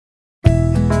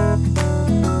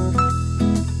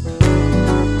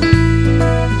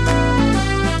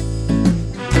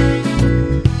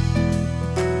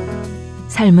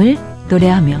삶을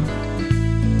노래하며.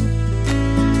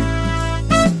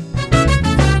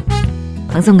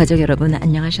 방송가족 여러분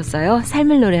안녕하셨어요?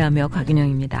 삶을 노래하며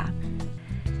곽윤영입니다.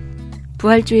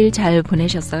 부활주일 잘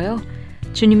보내셨어요?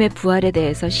 주님의 부활에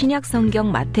대해서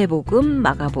신약성경 마태복음,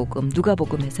 마가복음,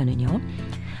 누가복음에서는요,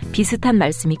 비슷한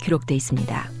말씀이 기록되어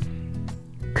있습니다.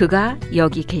 그가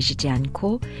여기 계시지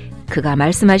않고 그가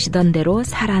말씀하시던 대로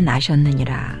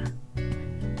살아나셨느니라.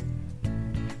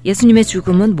 예수님의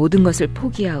죽음은 모든 것을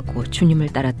포기하고 주님을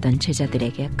따랐던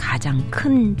제자들에게 가장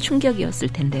큰 충격이었을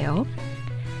텐데요.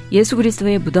 예수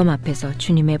그리스도의 무덤 앞에서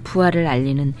주님의 부활을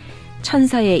알리는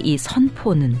천사의 이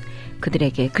선포는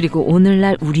그들에게, 그리고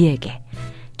오늘날 우리에게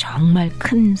정말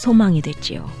큰 소망이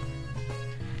됐지요.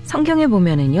 성경에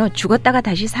보면은요, 죽었다가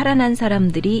다시 살아난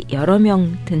사람들이 여러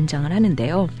명 등장을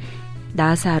하는데요.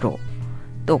 나사로,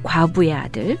 또 과부의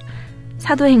아들,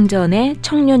 사도행전의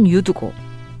청년 유두고,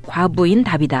 과부인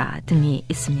다비다 등이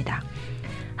있습니다.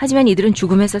 하지만 이들은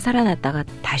죽음에서 살아났다가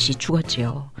다시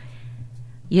죽었지요.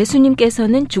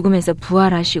 예수님께서는 죽음에서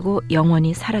부활하시고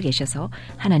영원히 살아계셔서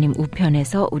하나님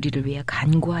우편에서 우리를 위해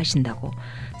간구하신다고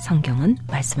성경은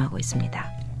말씀하고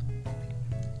있습니다.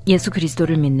 예수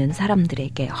그리스도를 믿는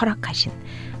사람들에게 허락하신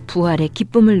부활의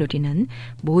기쁨을 누리는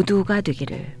모두가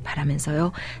되기를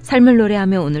바라면서요. 삶을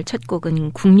노래하며 오늘 첫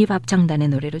곡은 국립합창단의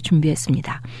노래로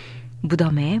준비했습니다.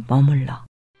 무덤에 머물러.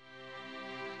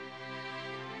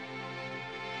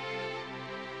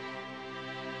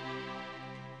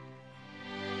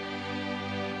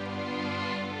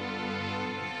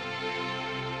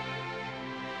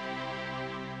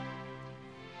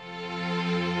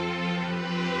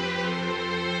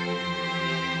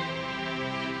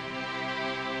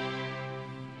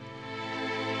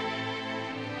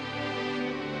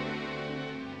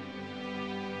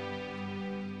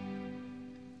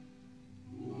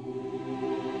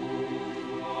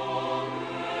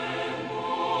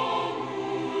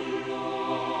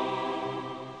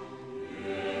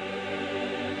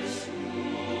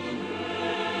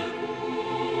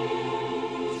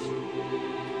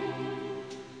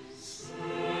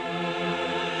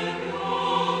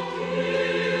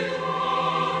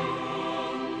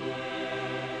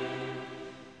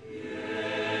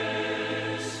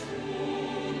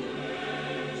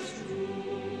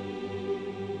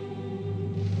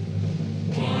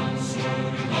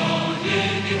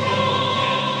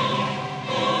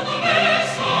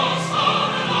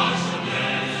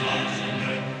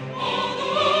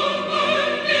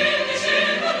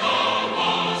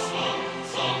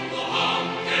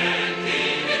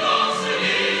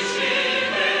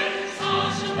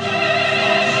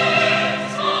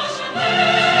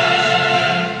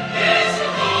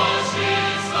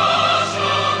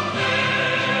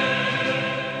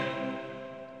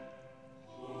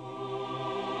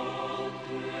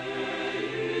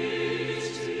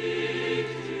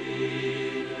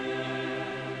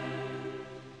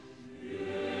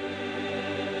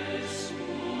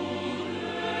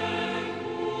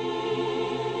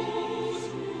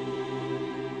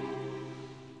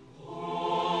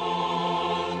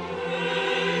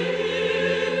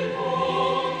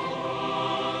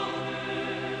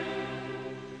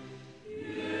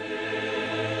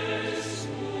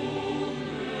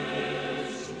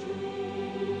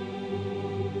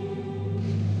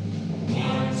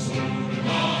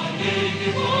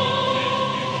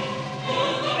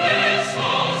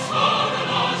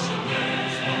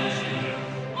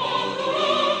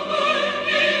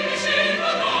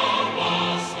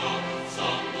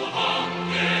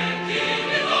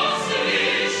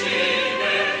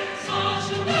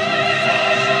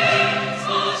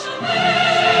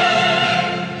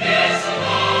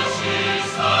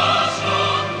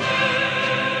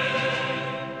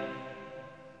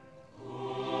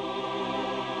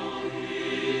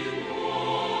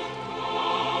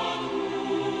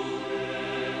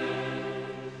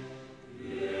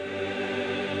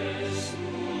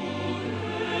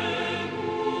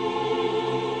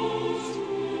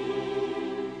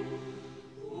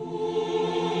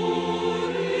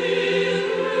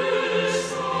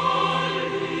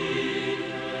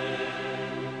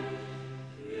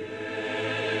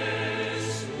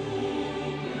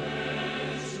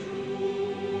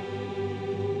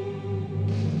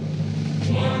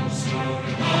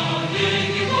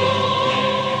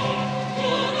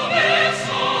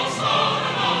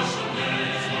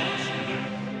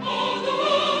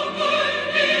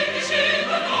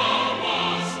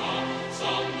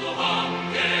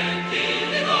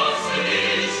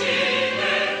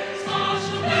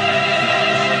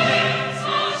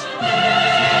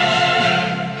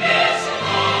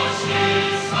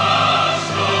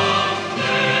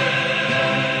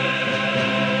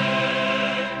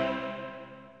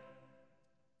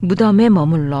 무덤에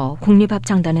머물러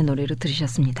국립합창단의 노래로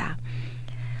들으셨습니다.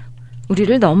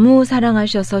 우리를 너무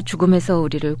사랑하셔서 죽음에서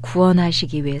우리를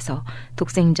구원하시기 위해서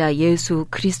독생자 예수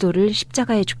그리스도를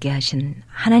십자가에 죽게 하신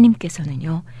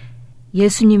하나님께서는요,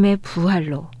 예수님의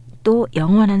부활로 또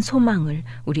영원한 소망을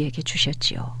우리에게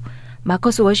주셨지요.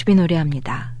 마커스 워십이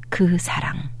노래합니다. 그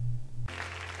사랑.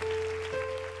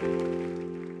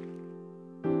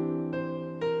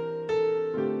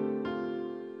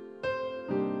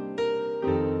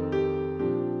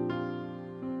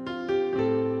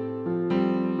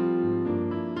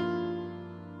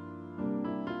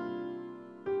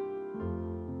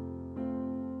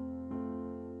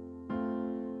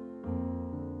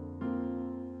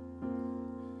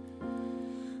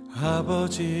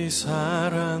 아버지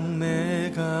사랑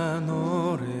내가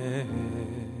노래해,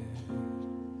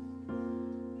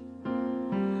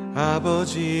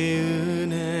 아버지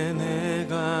은혜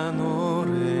내가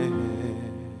노래해.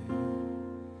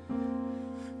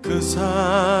 그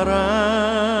사랑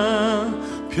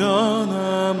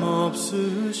변함없으신,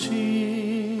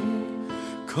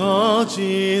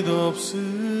 거짓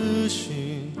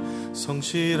없으신,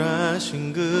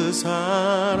 성실하신 그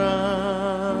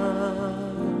사랑,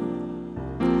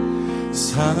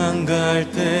 상한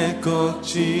갈 때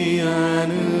꺾지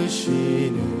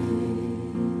않으시는,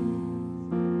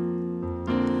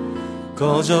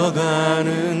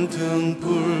 꺼져가는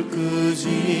등불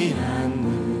끄지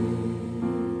않는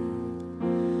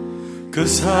그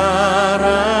사랑,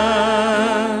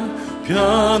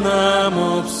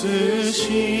 변함없으신,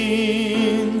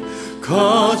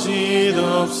 거짓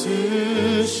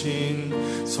없으신,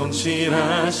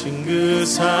 성실하신 그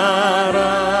사랑,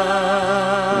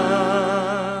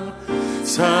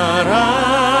 사랑,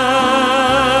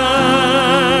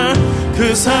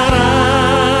 그 사랑,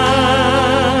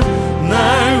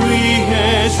 날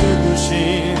위해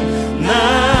죽으신,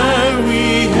 날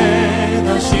위해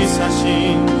다시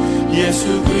사신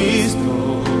예수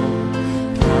그리스도,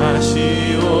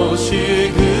 다시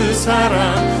오실 그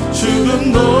사랑,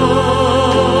 죽음도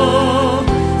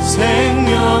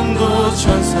생명도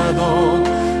천사도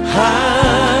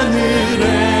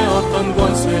하늘의 어떤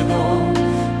권세도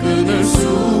끊을 수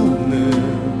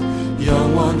없는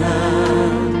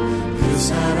영원한 그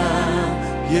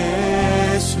사랑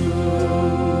예수.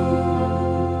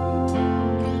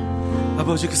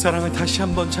 아버지 그 사랑을 다시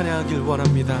한번 찬양하길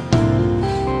원합니다.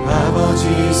 아버지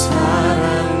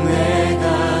사랑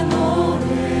내가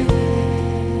노래해,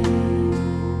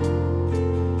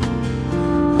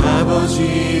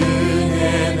 아버지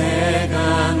은혜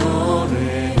내가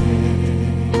노래해.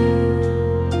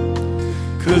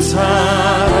 그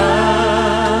사랑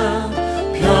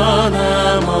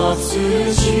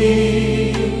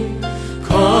변함없으신,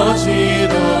 거짓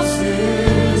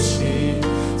없으신,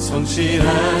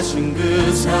 성실하신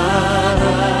그 사랑,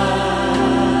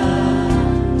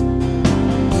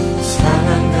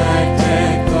 상한 갈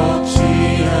때 꺾지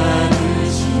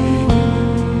않으신,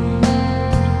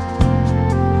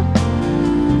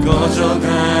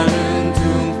 꺼져가는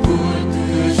등불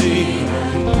끄지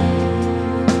않는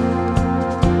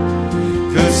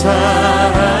그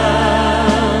사랑,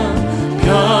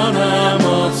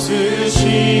 변함없으신,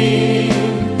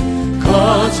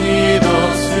 거짓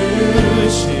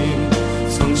없으신,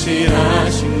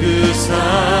 성실하신 그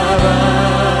사랑,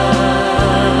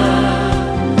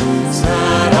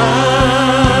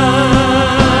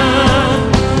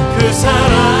 그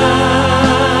사랑,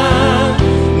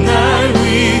 날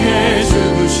위해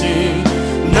죽으신,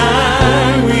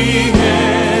 날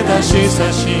위해 다시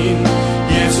사신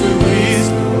예수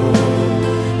그리스도,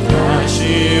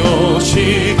 다시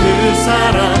오실 그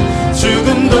사랑,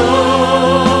 죽음도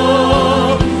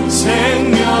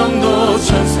생명도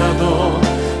천사도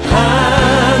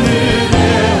하늘의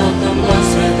어떤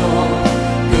권세도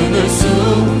끊을 수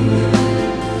없는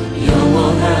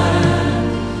영원한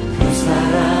그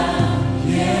사랑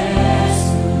예수.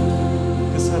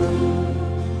 그 사랑,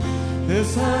 그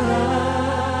사랑,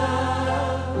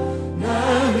 날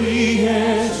위해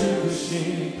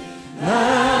죽으신,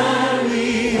 날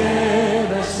위해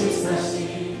다시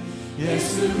사신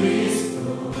예수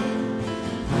그리스도,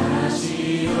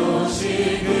 다시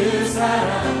오실 그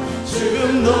사랑,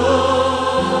 죽음도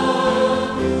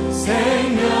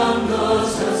생명도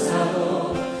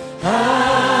천사도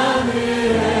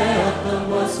하늘의 어떤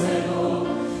권세도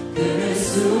끊을 수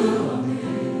없는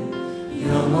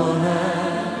영원한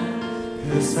그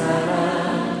사랑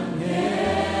예수.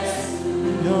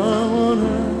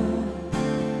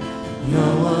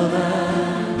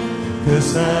 영원한 그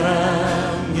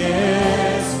사랑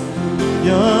예수.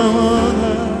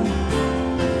 영원한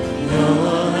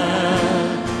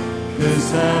그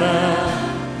사랑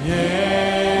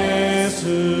예수.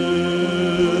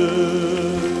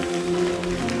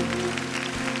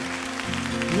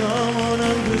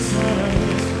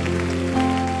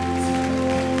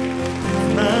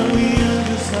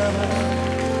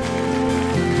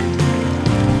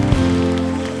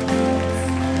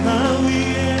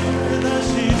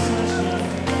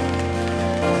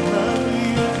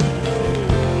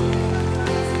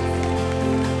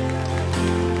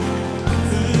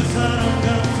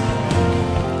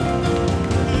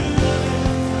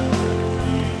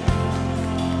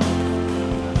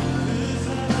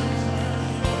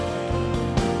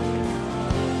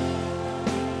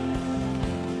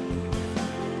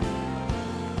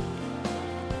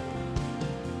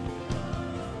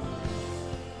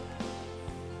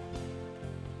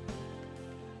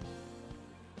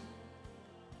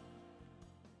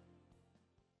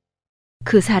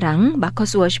 그 사랑,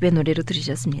 마커스 워십의 노래로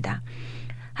들으셨습니다.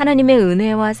 하나님의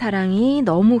은혜와 사랑이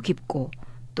너무 깊고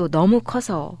또 너무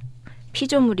커서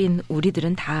피조물인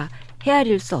우리들은 다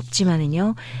헤아릴 수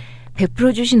없지만은요,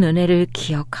 베풀어 주신 은혜를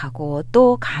기억하고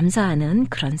또 감사하는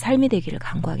그런 삶이 되기를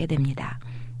간구하게 됩니다.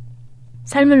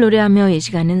 삶을 노래하며 이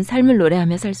시간은 삶을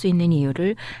노래하며 살 수 있는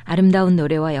이유를 아름다운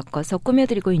노래와 엮어서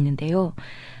꾸며드리고 있는데요.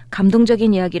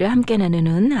 감동적인 이야기를 함께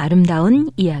나누는 아름다운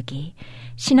이야기,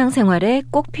 신앙생활에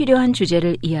꼭 필요한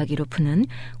주제를 이야기로 푸는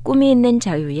꿈이 있는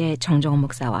자유의 정정원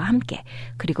목사와 함께,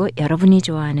 그리고 여러분이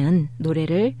좋아하는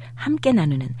노래를 함께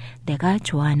나누는 내가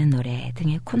좋아하는 노래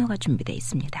등의 코너가 준비되어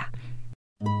있습니다.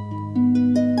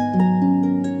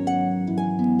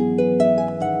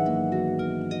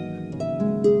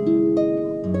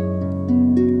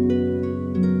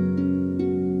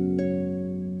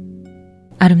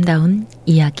 아름다운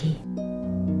이야기.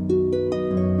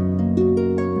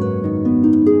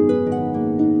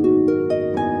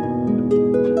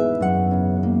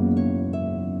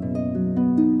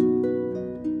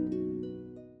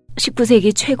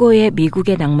 (19세기) 최고의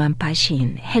미국의 낭만파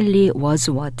시인 헨리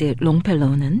워즈워드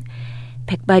롱펠로우는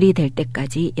백발이 될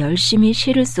때까지 열심히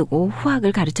시를 쓰고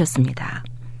후학을 가르쳤습니다.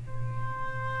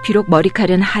 비록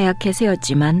머리칼은 하얗게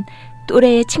새었지만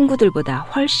또래의 친구들보다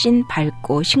훨씬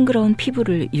밝고 싱그러운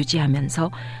피부를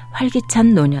유지하면서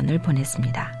활기찬 노년을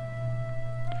보냈습니다.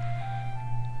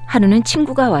 하루는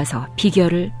친구가 와서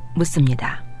비결을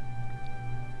묻습니다.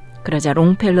 그러자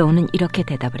롱펠로우는 이렇게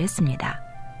대답을 했습니다.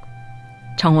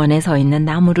 정원에 서 있는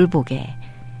나무를 보게.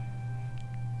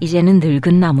 이제는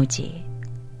늙은 나무지.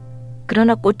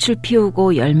 그러나 꽃을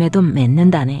피우고 열매도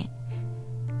맺는다네.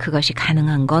 그것이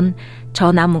가능한 건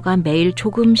저 나무가 매일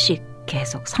조금씩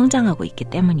계속 성장하고 있기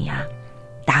때문이야.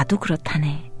 나도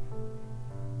그렇다네.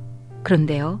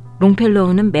 그런데요,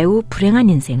 롱펠로우는 매우 불행한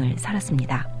인생을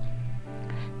살았습니다.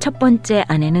 첫 번째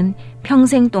아내는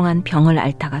평생 동안 병을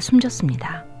앓다가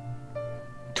숨졌습니다.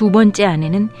 두 번째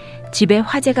아내는 집에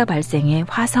화재가 발생해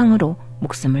화상으로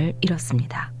목숨을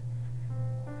잃었습니다.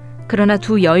 그러나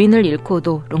두 여인을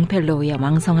잃고도 롱펠로우의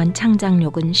왕성한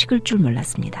창작력은 식을 줄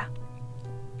몰랐습니다.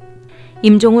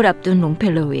 임종을 앞둔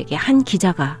롱펠로우에게 한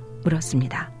기자가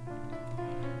물었습니다.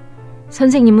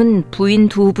 선생님은 부인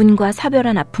두 분과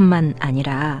사별한 아픔만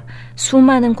아니라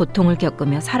수많은 고통을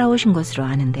겪으며 살아오신 것으로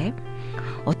아는데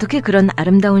어떻게 그런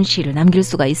아름다운 시를 남길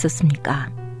수가 있었습니까?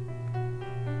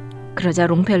 그러자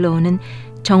롱펠로우는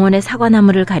정원의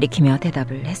사과나무를 가리키며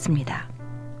대답을 했습니다.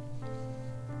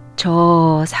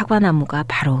 저 사과나무가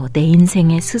바로 내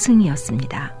인생의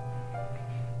스승이었습니다.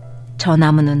 저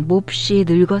나무는 몹시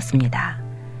늙었습니다.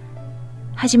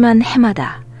 하지만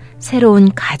해마다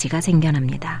새로운 가지가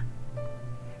생겨납니다.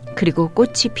 그리고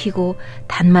꽃이 피고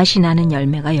단맛이 나는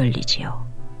열매가 열리지요.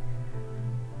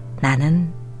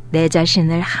 나는 내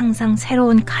자신을 항상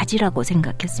새로운 가지라고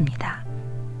생각했습니다.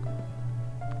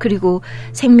 그리고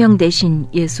생명 대신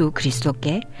예수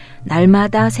그리스도께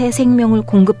날마다 새 생명을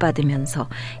공급받으면서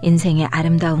인생의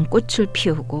아름다운 꽃을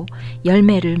피우고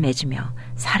열매를 맺으며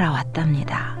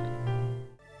살아왔답니다.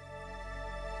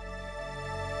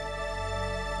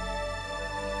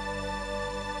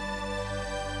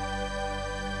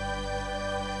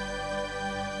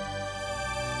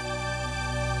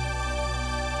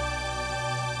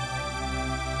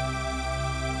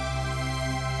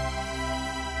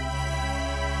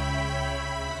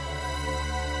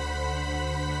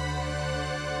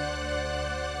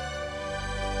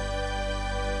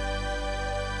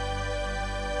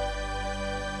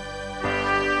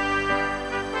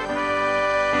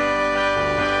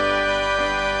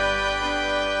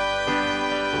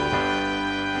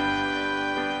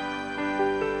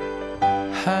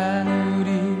 하늘이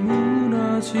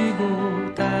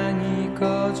무너지고 땅이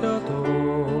꺼져도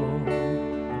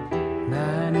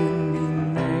나는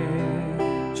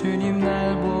믿네. 주님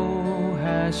날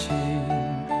보호하심.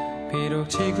 비록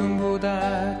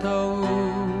지금보다 더욱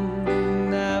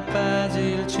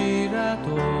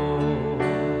나빠질지라도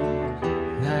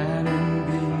나는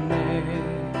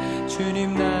믿네.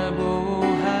 주님 날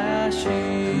보호하심.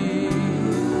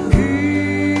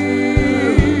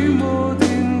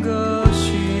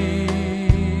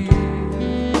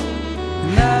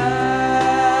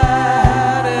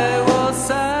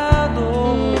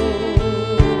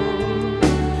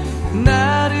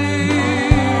 나를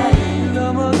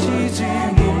넘어지지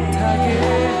못하게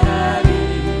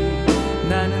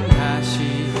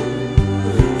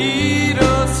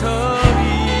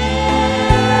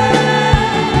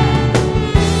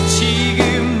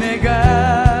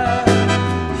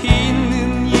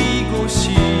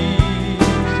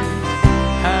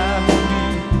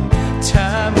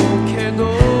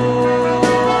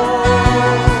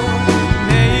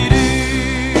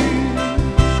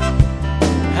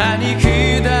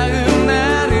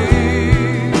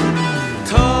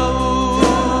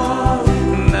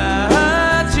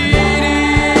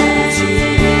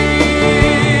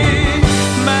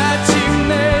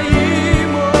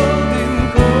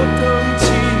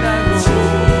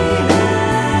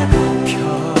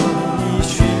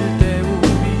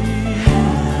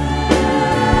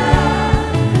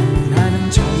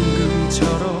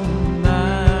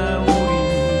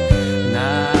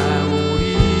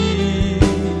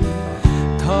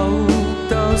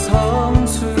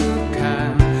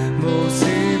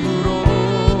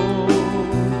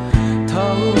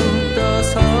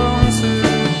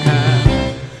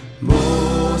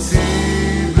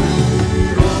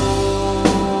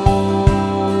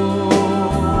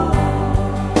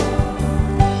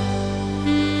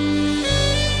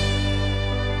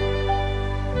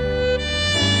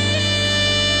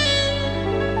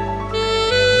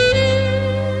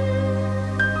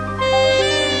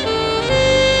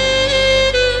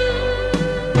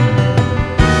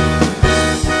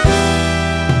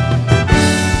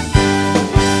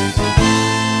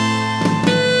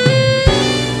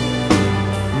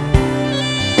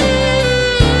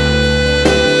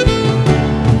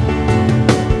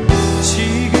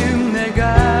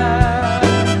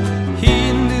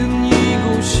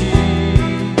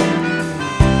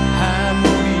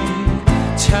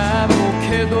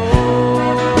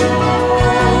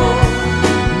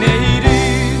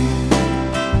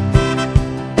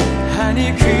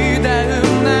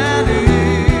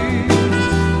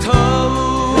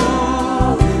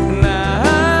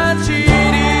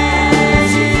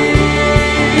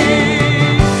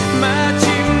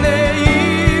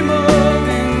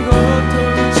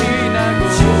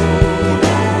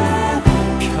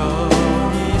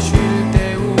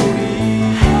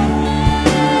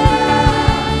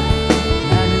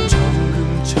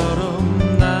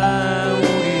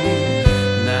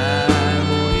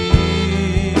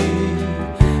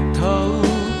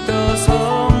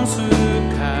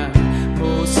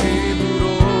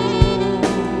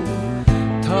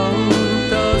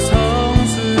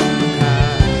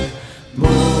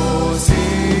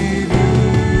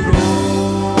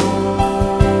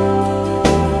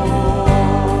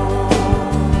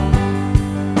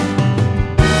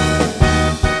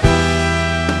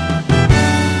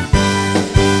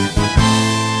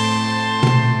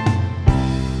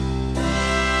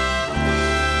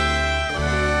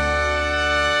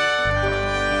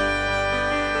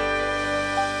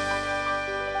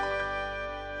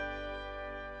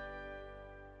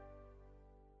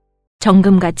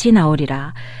정금같이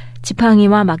나오리라.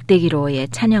 지팡이와 막대기로의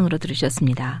찬양으로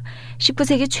들으셨습니다.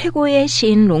 19세기 최고의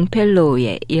시인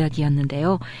롱펠로우의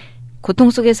이야기였는데요. 고통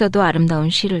속에서도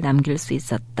아름다운 시를 남길 수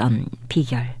있었던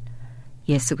비결,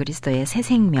 예수 그리스도의 새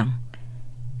생명,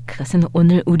 그것은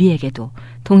오늘 우리에게도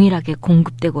동일하게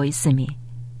공급되고 있음이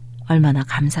얼마나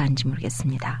감사한지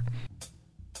모르겠습니다.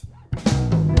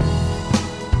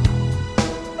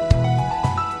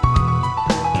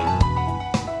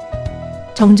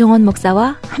 정정원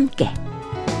목사와 함께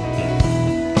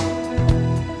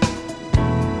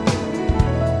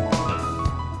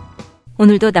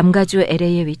오늘도 남가주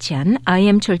LA에 위치한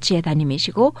IM철치의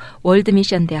담임이시고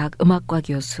월드미션대학 음악과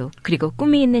교수 그리고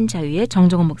꿈이 있는 자유의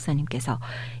정정원 목사님께서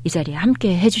이 자리에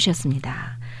함께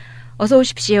해주셨습니다. 어서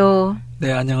오십시오.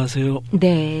 네, 안녕하세요.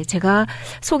 네, 제가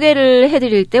소개를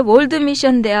해드릴 때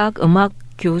월드미션대학 음악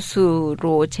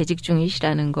교수로 재직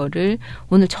중이시라는 거를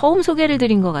오늘 처음 소개를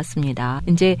드린 것 같습니다.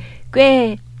 이제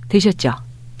꽤 되셨죠?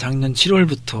 작년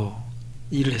 7월부터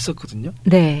일을 했었거든요.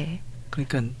 네.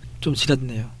 그러니까 좀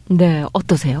지났네요. 네,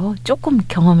 어떠세요? 조금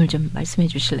경험을 좀 말씀해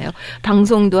주실래요?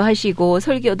 방송도 하시고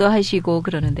설교도 하시고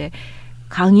그러는데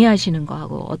강의하시는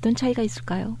거하고 어떤 차이가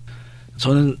있을까요?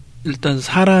 저는 일단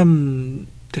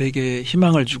사람들에게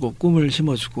희망을 주고 꿈을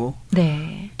심어주고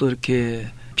네. 또 이렇게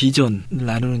비전을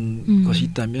나누는 것이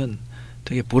있다면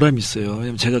되게 보람이 있어요.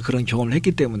 왜냐하면 제가 그런 경험을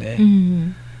했기 때문에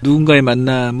누군가의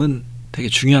만남은 되게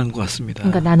중요한 것 같습니다.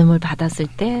 그러니까 나눔을 받았을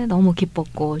때 너무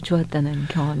기뻤고 좋았다는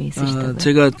경험이 있으시다고요?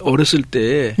 제가 어렸을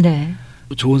때 네.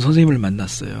 좋은 선생님을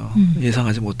만났어요.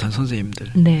 예상하지 못한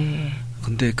선생님들. 네.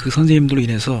 근데 그 선생님들로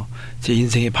인해서 제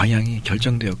인생의 방향이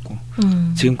결정되었고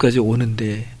지금까지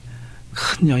오는데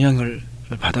큰 영향을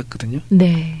받았거든요.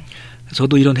 네.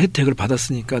 저도 이런 혜택을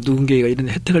받았으니까 누군가가 이런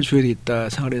혜택을 줘야 되겠다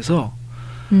생각해서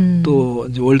또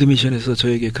이제 월드미션에서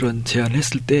저에게 그런 제안을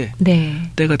했을 때 네.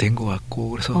 때가 된 것 같고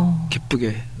그래서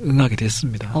기쁘게 응하게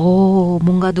됐습니다.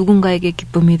 뭔가 누군가에게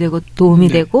기쁨이 되고 도움이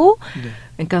네. 되고 네.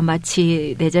 그러니까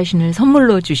마치 내 자신을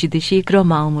선물로 주시듯이 그런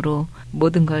마음으로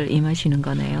모든 걸 임하시는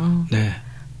거네요. 네.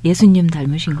 예수님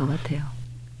닮으신 것 같아요.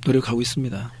 노력하고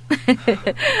있습니다.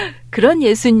 그런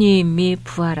예수님이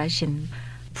부활하신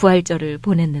부활절을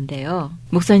보냈는데요.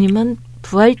 목사님은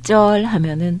부활절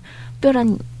하면은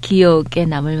특별한 기억에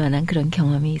남을 만한 그런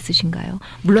경험이 있으신가요?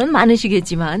 물론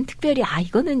많으시겠지만 특별히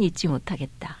이거는 잊지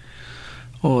못하겠다.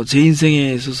 제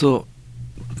인생에 있어서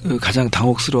가장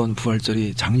당혹스러운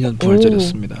부활절이 작년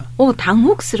부활절이었습니다.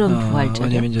 당혹스러운 부활절.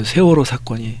 왜냐하면 이제 세월호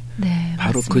사건이 네,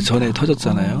 바로 맞습니다. 그 전에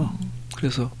터졌잖아요.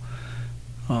 그래서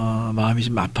마음이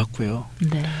좀 아팠고요.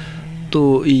 네.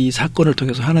 또 이 사건을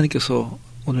통해서 하나님께서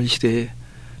오늘 이 시대에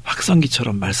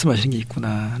확성기처럼 말씀하시는 게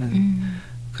있구나 하는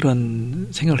그런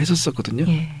생각을 했었거든요.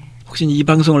 예. 혹시 이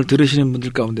방송을 들으시는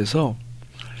분들 가운데서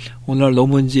오늘날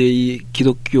너무 이제 이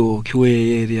기독교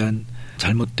교회에 대한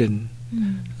잘못된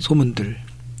소문들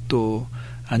또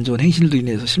안 좋은 행실도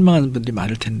인해서 실망하는 분들이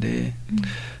많을 텐데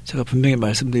제가 분명히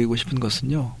말씀드리고 싶은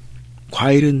것은요.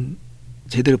 과일은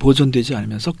제대로 보존되지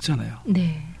않으면 썩잖아요.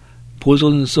 네.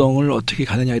 보존성을 어떻게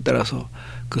가느냐에 따라서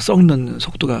그 썩는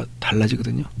속도가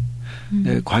달라지거든요.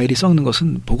 네, 과일이 썩는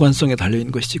것은 보관성에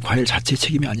달려있는 것이지 과일 자체의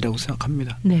책임이 아니라고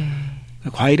생각합니다. 네.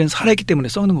 과일은 살아있기 때문에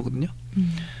썩는 거거든요.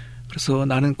 그래서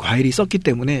나는 과일이 썩기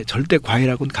때문에 절대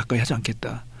과일하고는 가까이 하지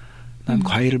않겠다. 난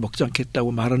과일을 먹지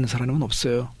않겠다고 말하는 사람은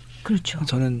없어요. 그렇죠.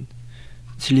 저는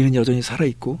진리는 여전히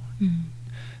살아있고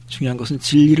중요한 것은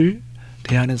진리를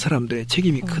대하는 사람들의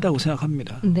책임이 크다고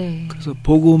생각합니다. 네. 그래서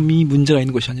복음이 문제가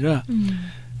있는 것이 아니라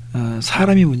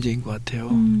사람이 문제인 것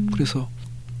같아요. 그래서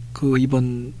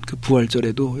이번 그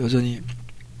부활절에도 여전히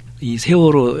이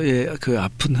세월호의 그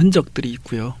아픈 흔적들이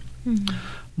있고요.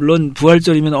 물론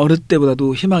부활절이면 어느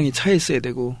때보다도 희망이 차 있어야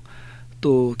되고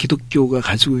또 기독교가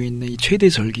가지고 있는 이 최대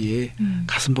절기에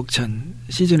가슴 벅찬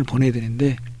시즌을 보내야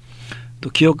되는데 또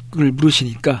기억을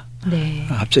물으시니까 네.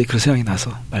 갑자기 그런 생각이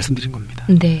나서 말씀드린 겁니다.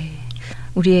 네.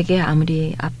 우리에게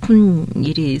아무리 아픈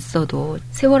일이 있어도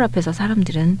세월 앞에서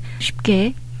사람들은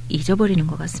쉽게 잊어버리는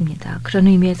것 같습니다. 그런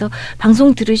의미에서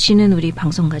방송 들으시는 우리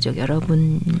방송가족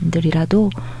여러분들이라도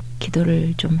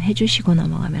기도를 좀 해주시고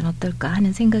넘어가면 어떨까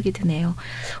하는 생각이 드네요.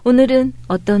 오늘은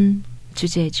어떤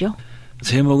주제죠?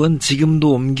 제목은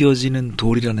지금도 옮겨지는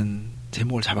돌이라는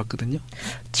제목을 잡았거든요.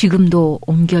 지금도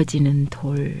옮겨지는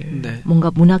돌. 네.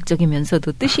 뭔가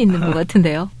문학적이면서도 뜻이 있는 것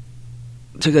같은데요.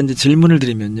 제가 이제 질문을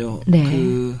드리면요. 네.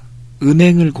 그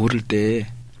은행을 고를 때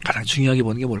가장 중요하게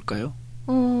보는 게 뭘까요?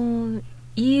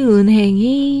 이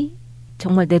은행이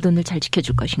정말 내 돈을 잘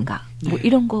지켜줄 것인가? 뭐 네.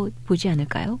 이런 거 보지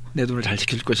않을까요? 내 돈을 잘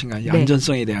지켜줄 것인가? 이 네.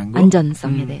 안전성에 대한 거.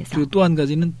 안전성에 대해서. 그리고 또 한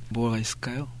가지는 뭐가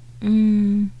있을까요?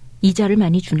 이자를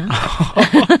많이 주나?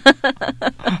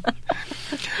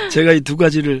 제가 이 두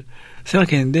가지를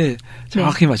생각했는데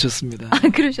정확히 맞췄습니다. 아,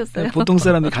 그러셨어요? 보통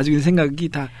사람이 가지고 있는 생각이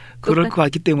다 그럴 것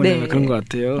같기 때문에 그런 것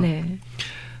같아요.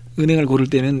 은행을 고를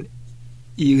때는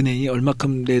이 은행이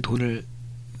얼마큼 내 돈을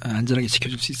안전하게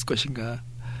지켜줄 수 있을 것인가,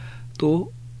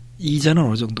 또 이자는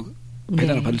어느 정도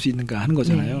배당을 받을 수 있는가 하는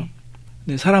거잖아요.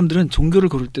 근데 사람들은 종교를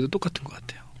고를 때도 똑같은 것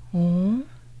같아요.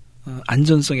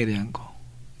 안전성에 대한 거,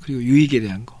 그리고 유익에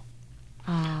대한 거.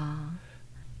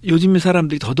 요즘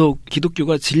사람들이 더더욱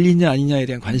기독교가 진리냐 아니냐에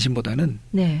대한 관심보다는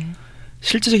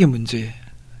실제적인 문제,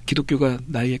 기독교가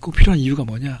나에게 꼭 필요한 이유가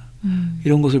뭐냐,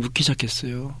 이런 것을 묻기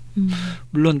시작했어요.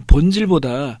 물론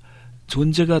본질보다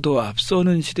존재가 더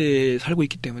앞서는 시대에 살고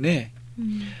있기 때문에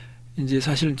이제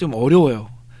사실은 좀 어려워요.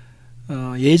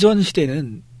 예전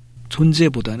시대는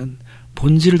존재보다는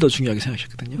본질을 더 중요하게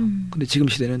생각했거든요. 근데 지금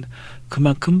시대는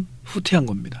그만큼 후퇴한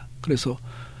겁니다. 그래서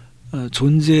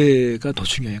존재가 더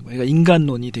중요한 거예요. 그러니까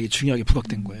인간론이 되게 중요하게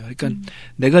부각된 거예요. 그러니까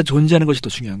내가 존재하는 것이 더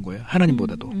중요한 거예요.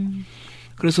 하나님보다도.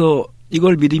 그래서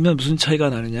이걸 믿으면 무슨 차이가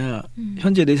나느냐,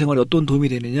 현재 내 생활에 어떤 도움이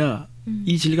되느냐,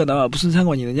 이 진리가 나와 무슨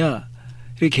상관이 있느냐,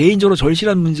 이렇게 개인적으로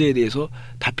절실한 문제에 대해서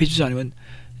답해주지 않으면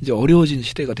이제 어려워진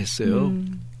시대가 됐어요.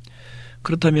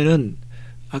 그렇다면은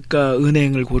아까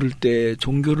은행을 고를 때,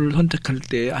 종교를 선택할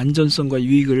때 안전성과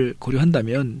유익을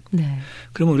고려한다면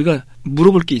그러면 우리가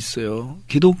물어볼 게 있어요.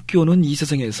 기독교는 이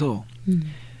세상에서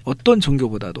어떤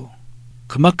종교보다도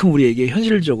그만큼 우리에게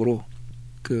현실적으로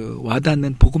그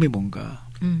와닿는 복음이 뭔가,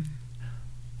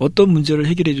 어떤 문제를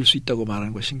해결해 줄 수 있다고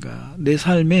말하는 것인가, 내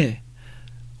삶에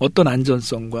어떤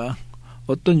안전성과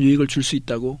어떤 유익을 줄 수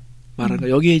있다고 말하는 거,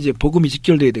 여기에 이제 복음이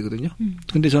직결돼야 되거든요.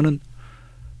 근데 저는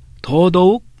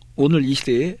더더욱 오늘 이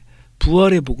시대에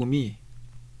부활의 복음이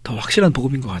더 확실한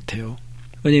복음인 것 같아요.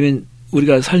 왜냐하면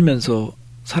우리가 살면서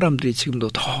사람들이 지금도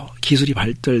더 기술이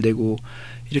발달되고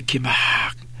이렇게 막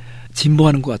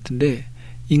진보하는 것 같은데,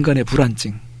 인간의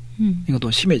불안증 이거 더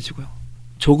심해지고요.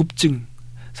 조급증,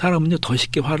 사람은요 더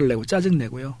쉽게 화를 내고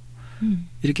짜증내고요.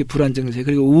 이렇게 불안증세,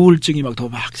 그리고 우울증이 막 더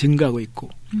막 증가하고 있고,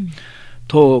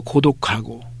 더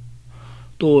고독하고,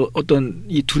 또 어떤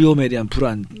이 두려움에 대한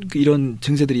불안, 이런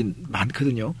증세들이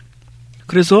많거든요.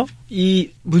 그래서 이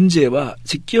문제와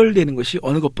직결되는 것이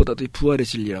어느 것보다도 이 부활의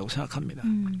진리라고 생각합니다.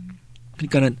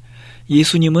 그러니까는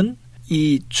예수님은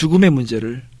이 죽음의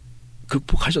문제를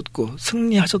극복하셨고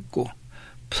승리하셨고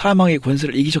사망의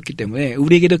권세를 이기셨기 때문에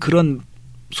우리에게도 그런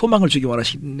소망을 주기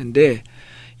원하시는데,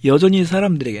 여전히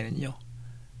사람들에게는요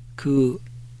그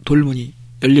돌문이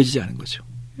열려지지 않은 거죠.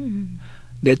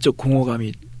 내적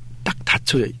공허감이 딱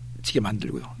닫혀지게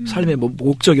만들고요. 삶에 뭐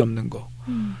목적이 없는 거,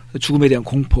 죽음에 대한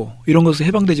공포, 이런 것을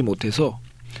해방되지 못해서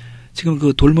지금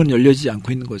그 돌문이 열려지지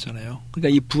않고 있는 거잖아요.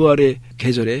 그러니까 이 부활의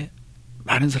계절에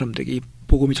많은 사람들에게 이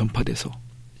복음이 전파돼서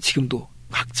지금도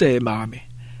각자의 마음에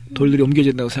돌들이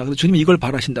옮겨진다고 생각해서 주님이 이걸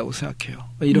바라신다고 생각해요.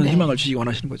 이런 희망을 주시기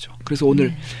원하시는 거죠. 그래서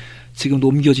오늘 지금도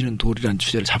옮겨지는 돌이라는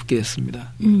주제를 잡게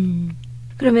됐습니다.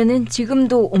 그러면은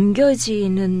지금도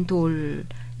옮겨지는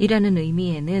돌이라는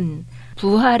의미에는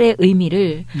부활의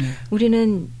의미를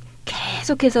우리는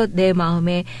계속해서 내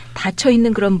마음에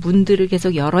닫혀있는 그런 문들을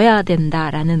계속 열어야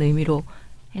된다라는 의미로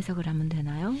해석을 하면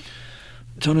되나요?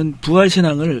 저는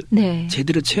부활신앙을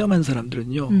제대로 체험한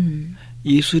사람들은요,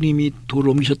 예수님이 돌을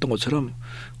옮기셨던 것처럼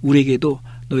우리에게도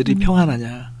너희들이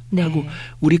평안하냐 하고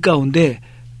우리 가운데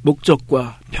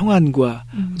목적과 평안과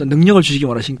어떤 능력을 주시기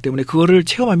원하시기 때문에 그거를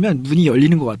체험하면 문이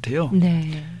열리는 것 같아요.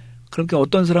 그러니까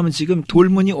어떤 사람은 지금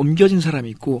돌문이 옮겨진 사람이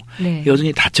있고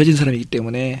여전히 닫혀진 사람이기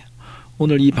때문에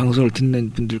오늘 이 방송을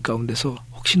듣는 분들 가운데서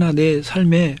혹시나 내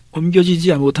삶에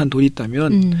옮겨지지 못한 돌이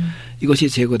있다면 이것이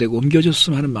제거되고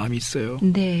옮겨졌으면 하는 마음이 있어요.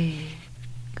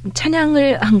 그럼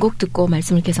찬양을 한 곡 듣고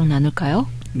말씀을 계속 나눌까요?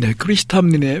 네, 크리스타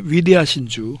함린의 위대하신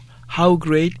주 How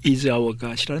Great is Our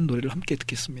God이라는 노래를 함께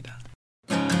듣겠습니다.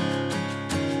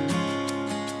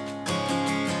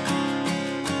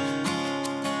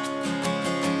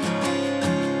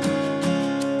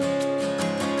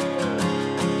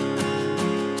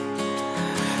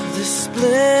 The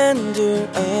splendor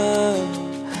of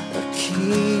a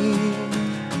king,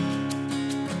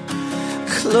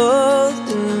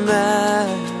 clothed in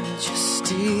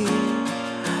majesty,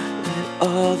 let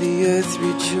all the earth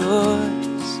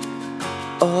rejoice,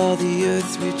 all the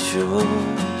earth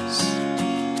rejoice.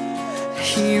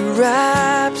 He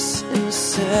wraps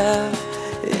himself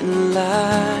in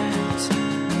light,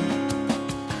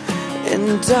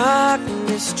 and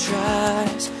darkness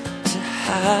tries to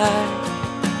hide.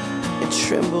 It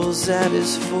trembles at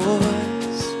his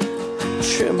voice,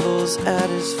 trembles at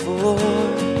his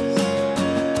voice.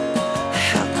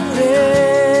 How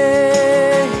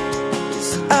great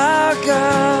is our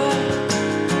God?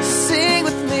 Sing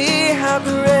with me, how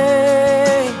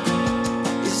great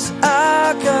is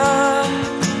our God?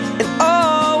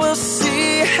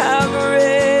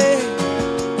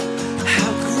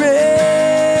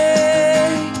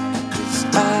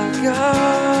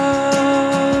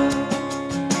 God.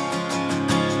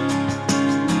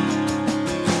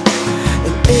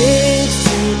 And age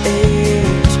to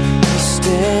age He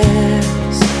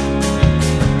stands,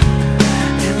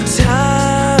 and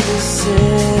time is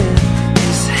in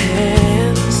His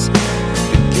hands,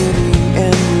 beginning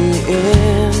and the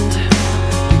end,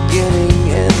 beginning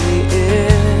and the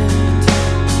end.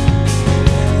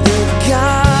 The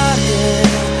Godhead,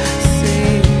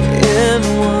 three in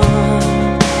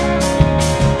one,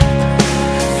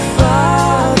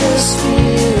 Father,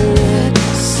 Spirit,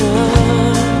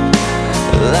 Son,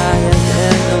 Lion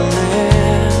and the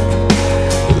Lamb,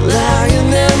 Lion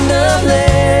and the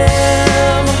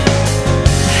Lamb.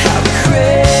 How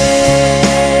great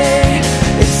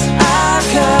is our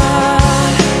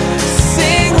God!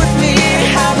 Sing with me,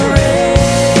 how great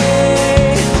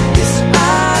is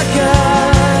our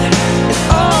God, and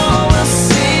all will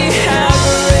see how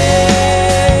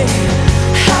great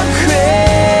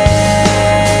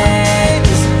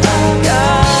is our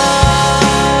God.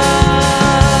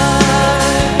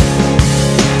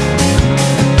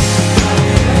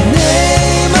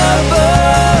 Name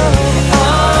above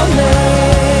all names,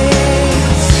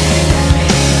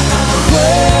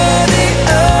 worthy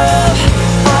of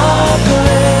all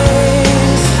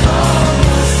praise.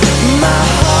 My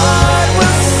heart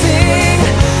will sing,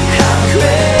 how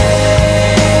great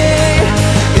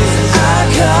is our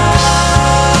God.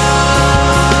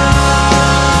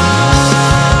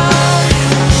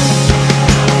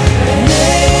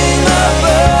 Name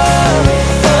above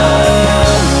all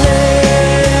names,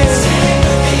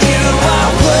 you are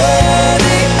worthy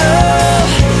of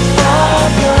all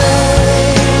praise.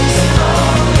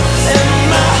 And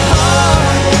my heart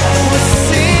will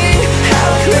sing, how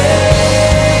great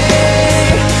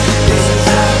is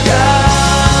our God.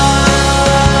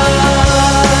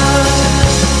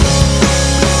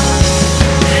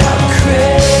 How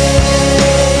great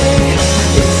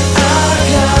is our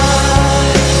God.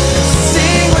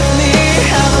 Sing with me,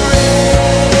 how great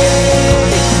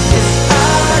is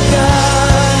our God.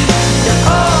 And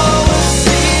all will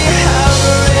see how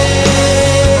great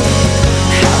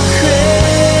is our God. How great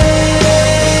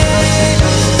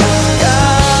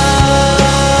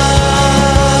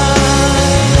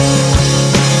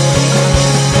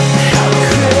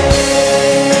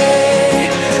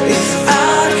is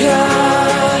our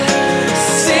God.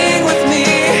 Sing with me,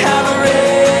 how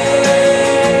great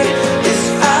is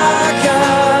our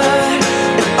God.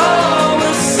 And all will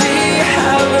see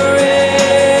how great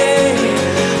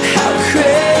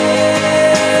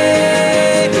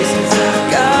is our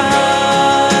God.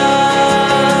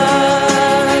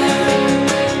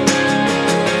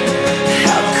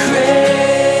 How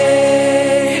great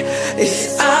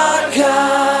is our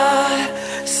God.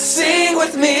 Sing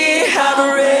with me, how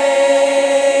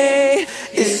great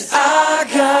is our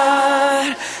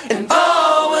God. And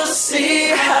all will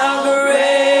see how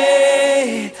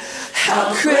great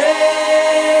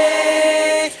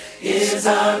is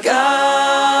our God.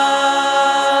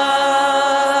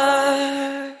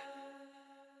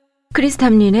 크리스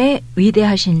탐린의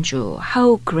위대하신 주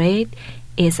How Great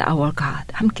is Our God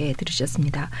함께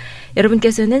들으셨습니다.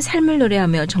 여러분께서는 삶을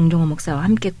노래하며 정종호 목사와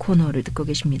함께 코너를 듣고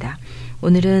계십니다.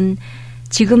 오늘은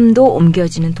지금도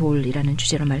옮겨지는 돌이라는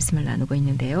주제로 말씀을 나누고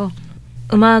있는데요.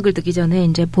 음악을 듣기 전에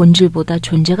이제 본질보다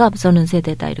존재가 앞서는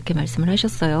세대다 이렇게 말씀을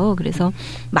하셨어요. 그래서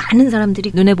많은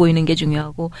사람들이 눈에 보이는 게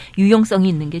중요하고 유용성이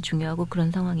있는 게 중요하고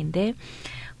그런 상황인데,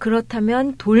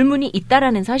 그렇다면 돌문이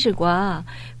있다라는 사실과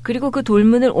그리고 그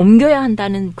돌문을 옮겨야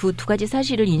한다는 그 두 가지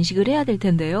사실을 인식을 해야 될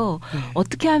텐데요.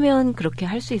 어떻게 하면 그렇게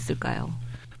할 수 있을까요?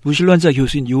 무신론자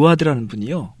교수인 요하드라는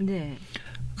분이요. 네.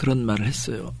 그런 말을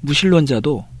했어요.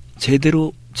 무신론자도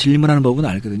제대로 질문하는 법은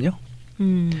알거든요.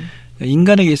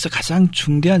 인간에게 있어 가장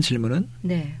중대한 질문은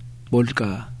네.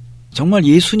 뭘까? 정말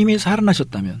예수님이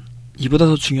살아나셨다면 이보다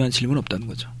더 중요한 질문은 없다는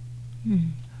거죠.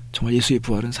 정말 예수의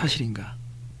부활은 사실인가?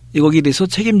 거기에 대해서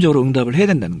책임적으로 응답을 해야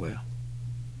된다는 거예요.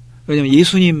 왜냐하면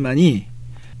예수님만이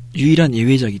유일한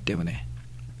예외자이기 때문에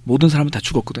모든 사람은 다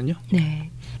죽었거든요. 네.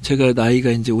 제가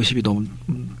나이가 이제 50이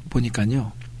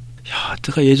넘보니까요. 야,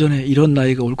 제가 예전에 이런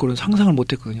나이가 올 거는 상상을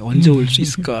못했거든요. 언제 올 수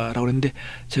있을까라고 했는데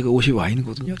제가 50이 와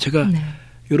있거든요. 제가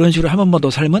이런 식으로 한 번만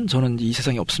더 살면 저는 이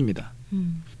세상에 없습니다.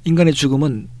 인간의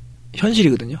죽음은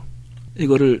현실이거든요.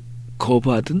 이거를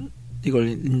거부하든 이걸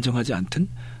인정하지 않든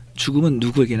죽음은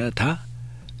누구에게나 다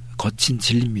거친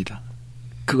진리입니다.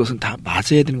 그것은 다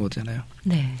맞아야 되는 거잖아요.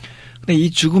 네. 근데 이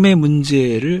죽음의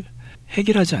문제를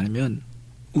해결하지 않으면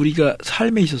우리가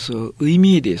삶에 있어서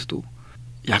의미에 대해서도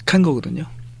약한 거거든요.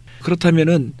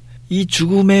 그렇다면은 이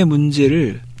죽음의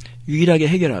문제를 유일하게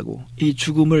해결하고 이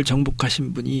죽음을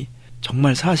정복하신 분이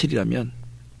정말 사실이라면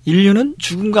인류는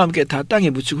죽음과 함께 다 땅에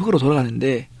묻히고 흙으로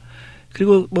돌아가는데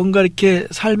그리고 뭔가 이렇게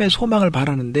삶의 소망을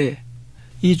바라는데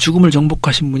이 죽음을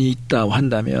정복하신 분이 있다고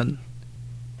한다면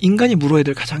인간이 물어야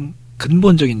될 가장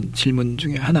근본적인 질문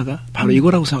중에 하나가 바로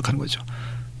이거라고 생각하는 거죠.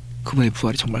 그분의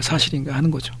부활이 정말 사실인가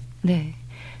하는 거죠. 네.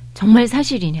 정말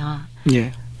사실이냐.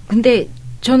 예. 근데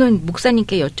저는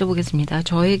목사님께 여쭤보겠습니다.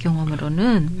 저의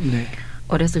경험으로는 네.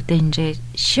 어렸을 때 이제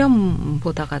시험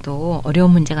보다가도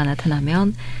어려운 문제가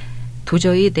나타나면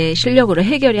도저히 내 실력으로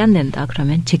해결이 안 된다.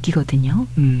 그러면 제끼거든요.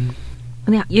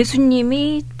 근데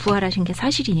예수님이 부활하신 게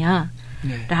사실이냐?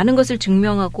 네. 라는 것을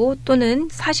증명하고 또는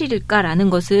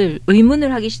사실일까라는 것을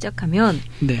의문을 하기 시작하면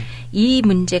네. 이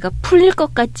문제가 풀릴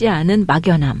것 같지 않은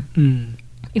막연함.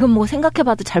 이건 뭐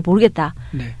생각해봐도 잘 모르겠다.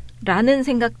 네. 라는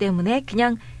생각 때문에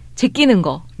그냥 제끼는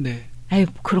거. 네. 에이,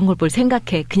 그런 걸 뭘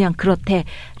생각해. 그냥 그렇대.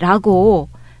 라고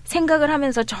생각을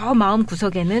하면서 저 마음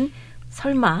구석에는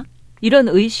설마 이런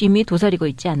의심이 도사리고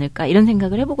있지 않을까 이런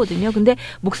생각을 해보거든요. 근데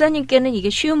목사님께는 이게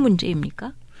쉬운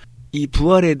문제입니까? 이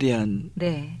부활에 대한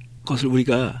네. 것을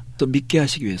우리가 또 믿게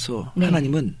하시기 위해서 네.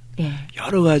 하나님은 네.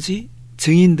 여러 가지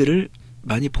증인들을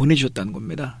많이 보내주셨다는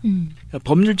겁니다. 그러니까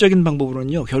법률적인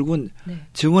방법으로는요. 결국은 네.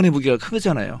 증언의 무게가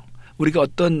크잖아요. 우리가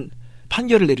어떤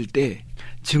판결을 내릴 때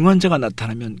증언자가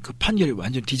나타나면 그 판결이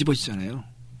완전히 뒤집어지잖아요.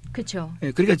 그렇죠.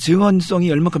 네, 그러니까 증언성이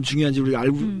얼마큼 중요한지 우리가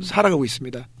알고 살아가고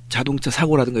있습니다. 자동차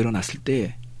사고라든가 일어났을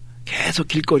때 계속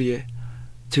길거리에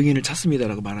증인을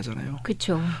찾습니다라고 말하잖아요.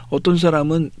 그렇죠. 어떤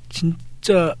사람은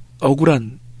진짜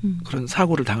억울한 그런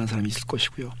사고를 당한 사람이 있을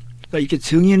것이고요. 그러니까 이렇게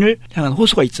증인을 향한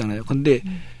호소가 있잖아요. 그런데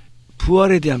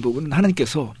부활에 대한 부분은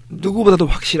하나님께서 누구보다도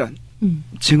확실한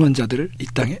증언자들을 이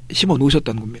땅에 심어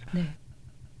놓으셨다는 겁니다. 네.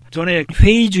 전에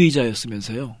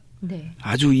회의주의자였으면서요. 네.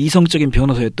 아주 이성적인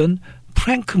변호사였던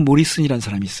프랭크 모리슨이라는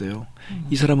사람이 있어요.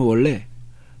 이 사람은 원래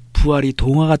부활이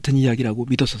동화 같은 이야기라고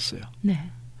믿었었어요. 네.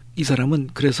 이 사람은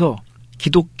그래서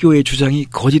기독교의 주장이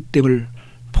거짓됨을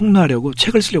폭로하려고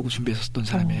책을 쓰려고 준비했었던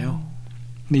사람이에요.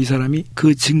 근데 이 사람이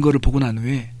그 증거를 보고 난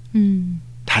후에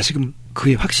다시금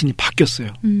그의 확신이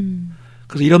바뀌었어요.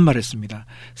 그래서 이런 말을 했습니다.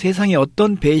 세상에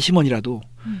어떤 배심원이라도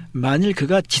만일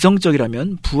그가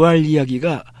지성적이라면 부활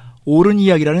이야기가 옳은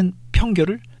이야기라는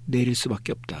평결을 내릴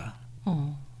수밖에 없다.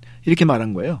 이렇게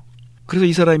말한 거예요. 그래서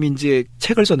이 사람이 이제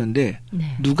책을 썼는데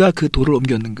네. 누가 그 돌을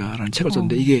옮겼는가라는 책을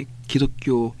썼는데 이게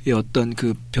기독교의 어떤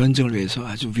그 변증을 위해서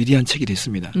아주 위대한 책이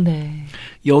됐습니다. 네.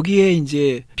 여기에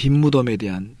이제 빈무덤에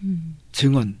대한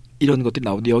증언 이런 것들이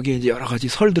나오는데 여기에 이제 여러 가지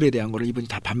설들에 대한 거를 이분이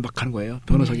다 반박하는 거예요.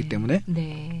 변호사기 네. 때문에.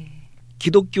 네.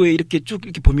 기독교에 이렇게 쭉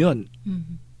이렇게 보면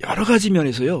여러 가지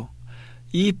면에서요.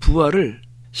 이 부활을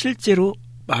실제로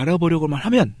알아보려고만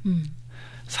하면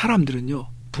사람들은요.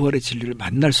 부활의 진리를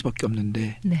만날 수밖에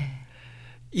없는데 네.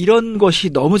 이런 것이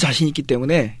너무 자신 있기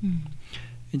때문에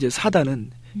이제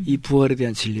사단은 이 부활에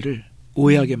대한 진리를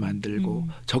오해하게 만들고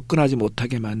접근하지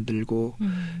못하게 만들고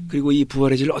그리고 이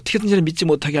부활의 진리를 어떻게든지 믿지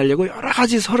못하게 하려고 여러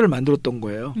가지 설을 만들었던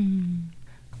거예요.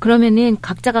 그러면은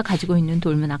각자가 가지고 있는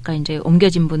돌문 아까 이제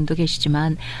옮겨진 분도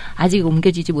계시지만 아직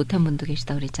옮겨지지 못한 분도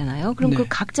계시다 그랬잖아요. 그럼 네. 그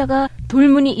각자가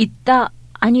돌문이 있다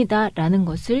아니다라는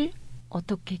것을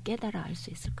어떻게 깨달아 알 수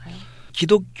있을까요?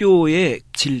 기독교의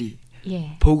진리,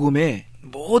 예. 복음의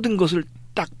모든 것을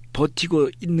딱 버티고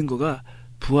있는 거가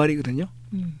부활이거든요.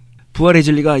 부활의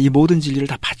진리가 이 모든 진리를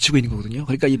다 받치고 있는 거거든요.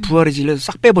 그러니까 이 부활의 진리를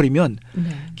싹 빼버리면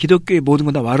네. 기독교의 모든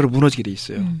건 다 와르르 무너지게 돼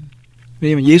있어요.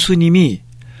 왜냐하면 예수님이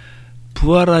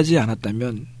부활하지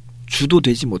않았다면 주도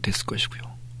되지 못했을 것이고요.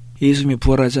 예수님이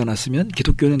부활하지 않았으면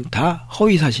기독교는 다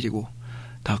허위 사실이고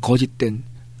다 거짓된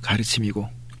가르침이고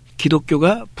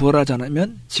기독교가 부활하지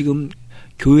않으면 지금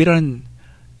교회라는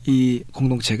이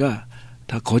공동체가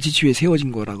다 거짓 위에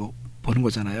세워진 거라고 보는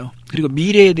거잖아요. 그리고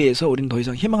미래에 대해서 우리는 더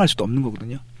이상 희망할 수도 없는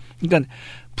거거든요. 그러니까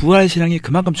부활 신앙이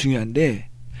그만큼 중요한데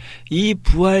이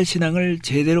부활 신앙을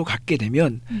제대로 갖게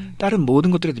되면 다른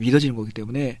모든 것들이 믿어지는 거기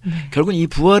때문에 결국은 이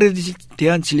부활에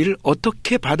대한 진리를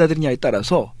어떻게 받아들이냐에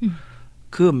따라서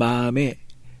그 마음에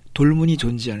돌문이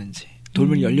존재하는지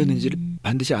돌문이 열렸는지를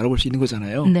반드시 알아볼 수 있는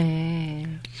거잖아요. 네.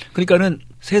 그러니까는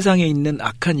세상에 있는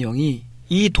악한 영이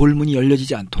이 돌문이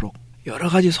열려지지 않도록 여러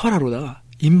가지 설화로다가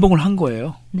임봉을 한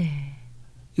거예요. 네.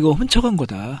 이거 훔쳐간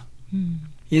거다.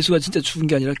 예수가 진짜 죽은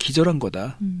게 아니라 기절한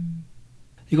거다.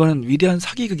 이거는 위대한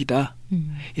사기극이다.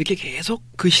 이렇게 계속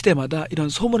그 시대마다 이런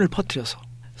소문을 퍼뜨려서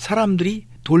사람들이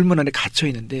돌문 안에 갇혀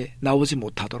있는데 나오지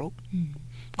못하도록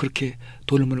그렇게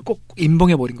돌문을 꼭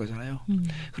임봉해버린 거잖아요.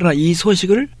 그러나 이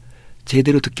소식을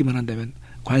제대로 듣기만 한다면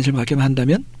관심을 갖기만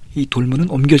한다면 이 돌문은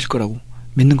옮겨질 거라고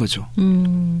믿는 거죠.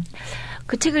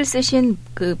 그 책을 쓰신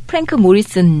그 프랭크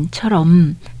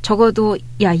모리슨처럼 적어도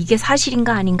야 이게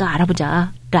사실인가 아닌가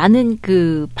알아보자 라는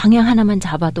그 방향 하나만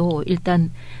잡아도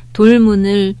일단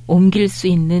돌문을 옮길 수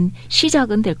있는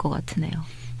시작은 될 것 같으네요.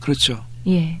 그렇죠.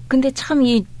 예. 근데 참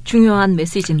이 중요한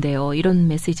메시지인데요. 이런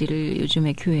메시지를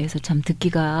요즘에 교회에서 참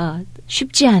듣기가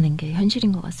쉽지 않은 게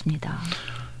현실인 것 같습니다.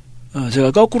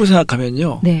 제가 거꾸로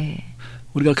생각하면요. 네.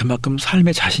 우리가 그만큼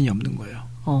삶에 자신이 없는 거예요.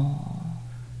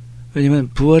 왜냐면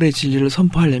부활의 진리를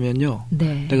선포하려면요.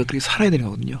 네. 내가 그렇게 살아야 되는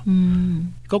거거든요.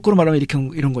 거꾸로 말하면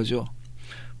이런 거죠.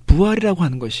 부활이라고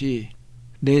하는 것이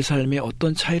내 삶에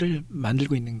어떤 차이를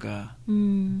만들고 있는가.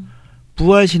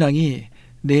 부활 신앙이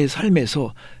내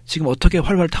삶에서 지금 어떻게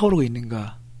활활 타오르고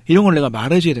있는가. 이런 걸 내가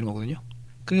말해줘야 되는 거거든요.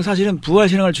 그러니까 사실은 부활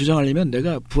신앙을 주장하려면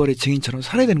내가 부활의 증인처럼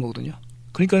살아야 되는 거거든요.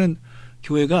 그러니까는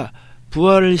교회가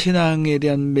부활 신앙에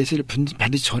대한 메시지를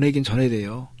반드시 전해긴 전해야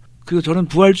돼요. 그리고 저는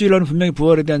부활주의라는 분명히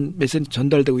부활에 대한 메시지는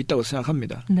전달되고 있다고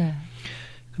생각합니다. 네.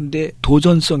 근데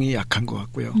도전성이 약한 것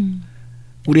같고요.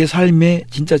 우리의 삶에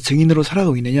진짜 증인으로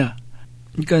살아가고 있느냐.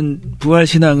 그러니까 부활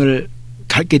신앙을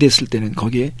갖게 됐을 때는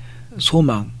거기에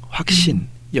소망, 확신,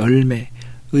 열매,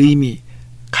 의미,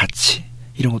 가치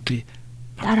이런 것들이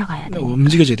따라가야 돼요.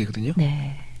 움직여져야 되거든요.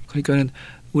 네. 그러니까는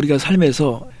우리가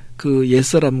삶에서 그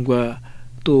옛사람과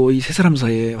또 이 새사람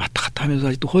사이에 왔다 갔다 하면서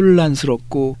아직도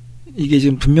혼란스럽고 이게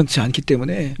지금 분명치 않기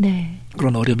때문에 네.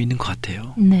 그런 어려움이 있는 것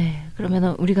같아요. 네.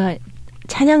 그러면 우리가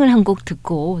찬양을 한 곡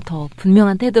듣고 더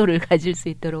분명한 태도를 가질 수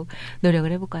있도록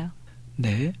노력을 해볼까요?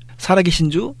 네. 살아계신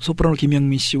주 소프라노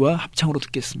김영민 씨와 합창으로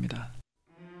듣겠습니다.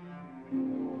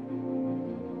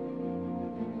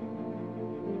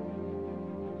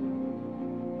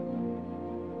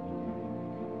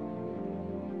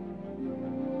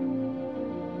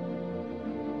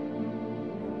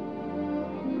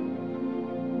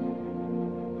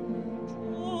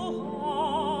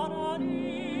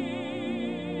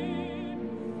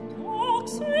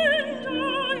 독생자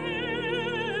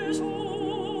예수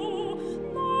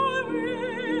날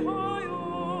위하여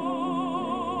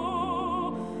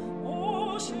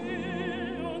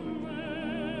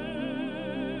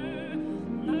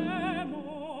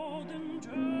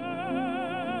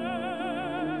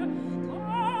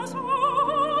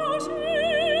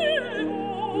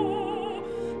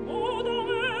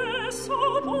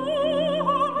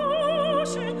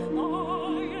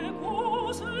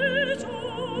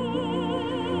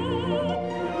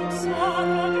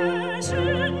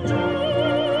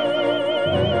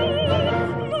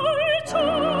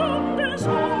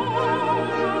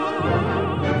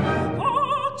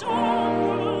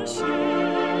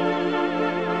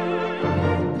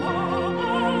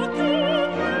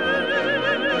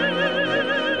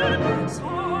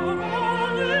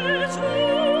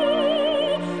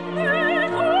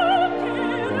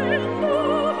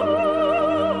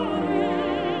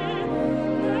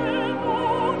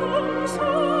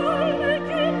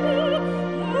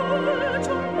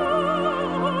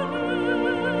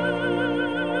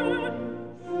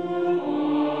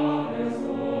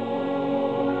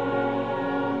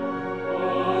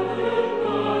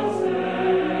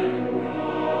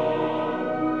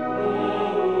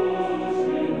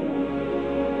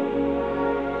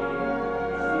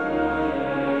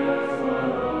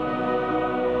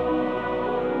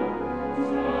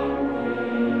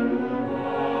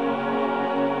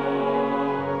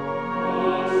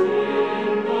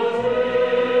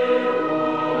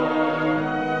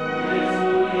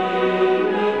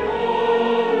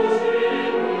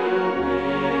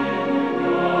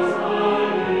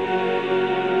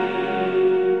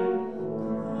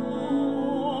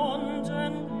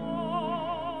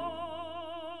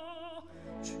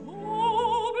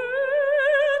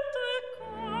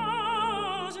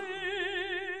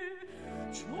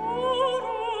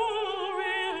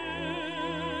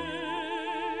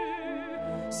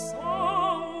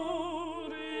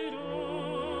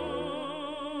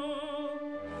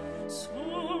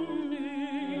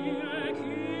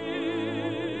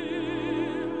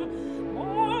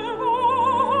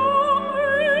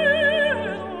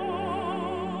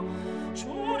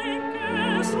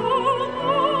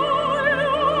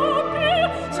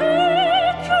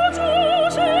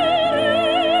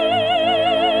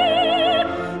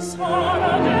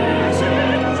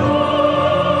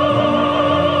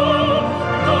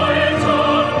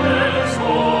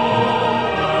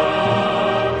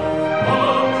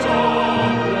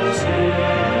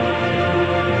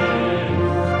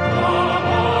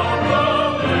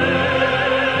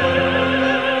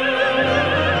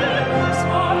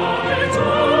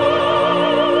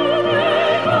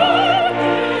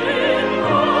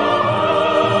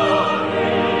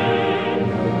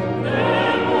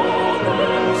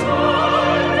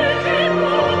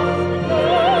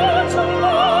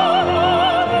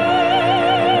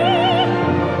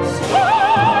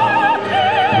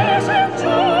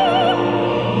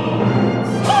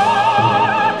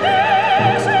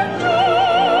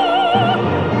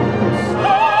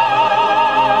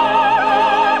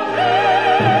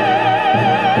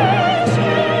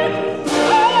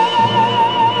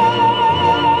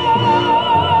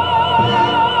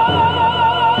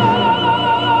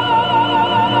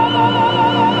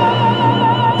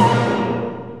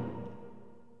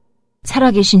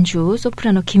살아계신 주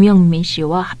소프라노 김영미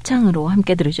씨와 합창으로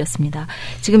함께 들으셨습니다.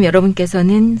 지금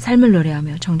여러분께서는 삶을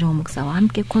노래하며 정정호 목사와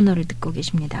함께 코너를 듣고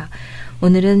계십니다.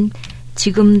 오늘은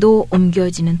지금도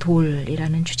옮겨지는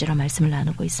돌이라는 주제로 말씀을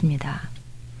나누고 있습니다.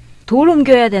 돌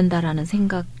옮겨야 된다라는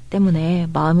생각 때문에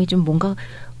마음이 좀 뭔가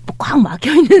꽉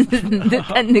막혀있는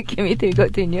듯한 느낌이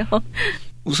들거든요.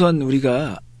 우선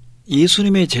우리가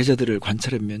예수님의 제자들을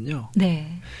관찰하면요.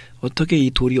 네. 어떻게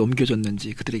이 돌이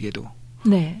옮겨졌는지 그들에게도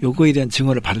네. 요거에 대한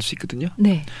증언을 받을 수 있거든요.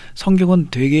 네. 성경은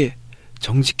되게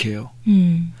정직해요.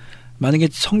 만약에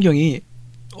성경이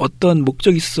어떤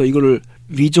목적이 있어서 이거를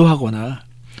위조하거나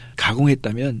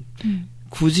가공했다면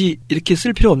굳이 이렇게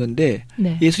쓸 필요 없는데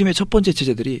네. 예수님의 첫 번째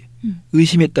제자들이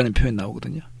의심했다는 표현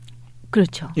나오거든요.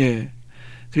 그렇죠. 예.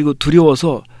 그리고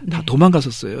두려워서 다 네.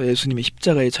 도망갔었어요. 예수님이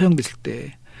십자가에 처형됐을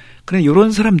때. 그런데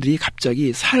이런 사람들이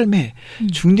갑자기 삶에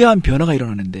중대한 변화가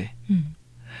일어나는데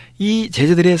이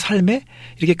제자들의 삶에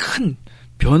이렇게 큰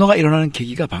변화가 일어나는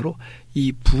계기가 바로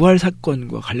이 부활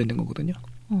사건과 관련된 거거든요.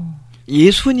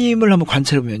 예수님을 한번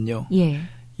관찰해보면요. 예.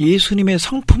 예수님의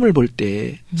성품을 볼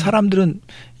때 사람들은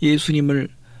예수님을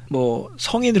뭐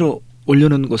성인으로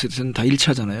올려놓는 것에 대해서는 다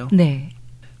일치하잖아요. 네.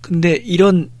 근데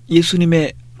이런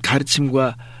예수님의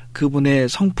가르침과 그분의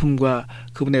성품과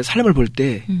그분의 삶을 볼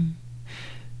때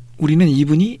우리는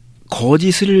이분이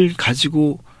거짓을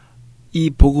가지고 이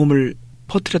복음을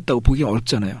퍼뜨렸다고 보기가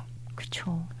어렵잖아요.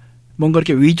 그렇죠. 뭔가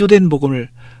이렇게 위조된 복음을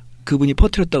그분이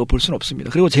퍼뜨렸다고 볼 수는 없습니다.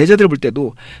 그리고 제자들을 볼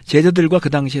때도 제자들과 그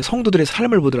당시에 성도들의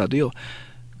삶을 보더라도요.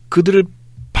 그들을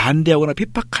반대하거나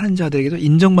핍박하는 자들에게도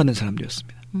인정받는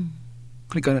사람들이었습니다.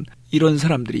 그러니까 이런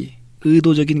사람들이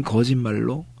의도적인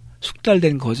거짓말로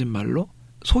숙달된 거짓말로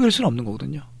속일 수는 없는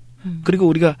거거든요. 그리고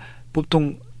우리가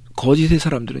보통 거짓의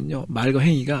사람들은요. 말과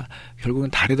행위가 결국은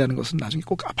다르다는 것은 나중에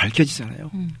꼭 밝혀지잖아요.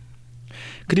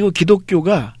 그리고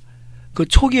기독교가 그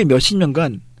초기에 몇십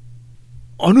년간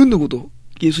어느 누구도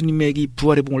예수님의 이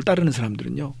부활의 복음을 따르는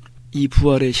사람들은요. 이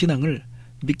부활의 신앙을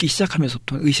믿기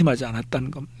시작하면서부터 의심하지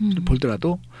않았다는 것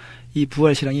보더라도 이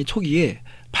부활 신앙이 초기에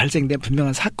발생된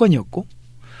분명한 사건이었고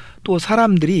또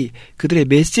사람들이 그들의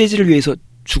메시지를 위해서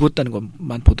죽었다는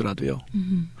것만 보더라도요.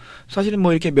 사실은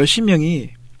뭐 이렇게 몇십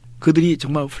명이 그들이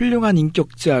정말 훌륭한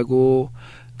인격자고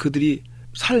그들이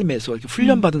삶에서 이렇게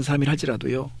훈련받은 사람이라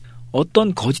할지라도요.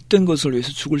 어떤 거짓된 것을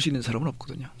위해서 죽을 수 있는 사람은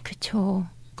없거든요. 그렇죠.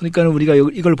 그러니까 우리가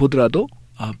이걸 보더라도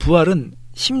부활은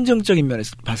심정적인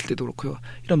면에서 봤을 때도 그렇고요.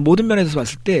 이런 모든 면에서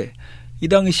봤을 때 이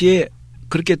당시에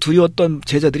그렇게 두려웠던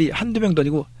제자들이 한두 명도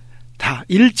아니고 다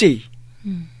일제히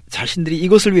자신들이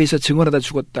이것을 위해서 증언하다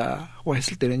죽었다고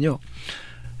했을 때는요.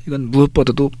 이건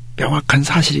무엇보다도 명확한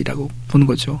사실이라고 보는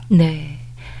거죠. 네.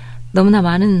 너무나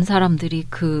많은 사람들이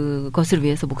그것을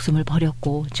위해서 목숨을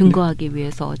버렸고 증거하기 네.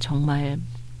 위해서 정말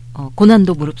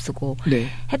고난도 무릅쓰고 네.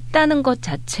 했다는 것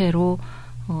자체로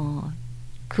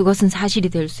그것은 사실이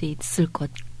될 수 있을 것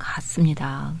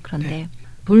같습니다. 그런데 네.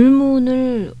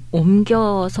 돌문을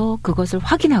옮겨서 그것을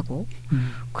확인하고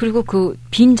그리고 그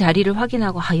빈 자리를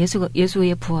확인하고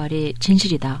예수의 부활이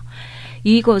진실이다.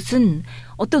 이것은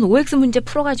어떤 OX 문제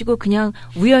풀어가지고 그냥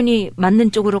우연히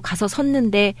맞는 쪽으로 가서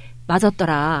섰는데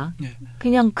맞았더라. 네.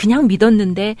 그냥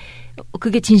믿었는데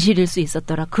그게 진실일 수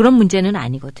있었더라. 그런 문제는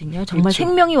아니거든요. 정말 그렇죠.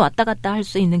 생명이 왔다 갔다 할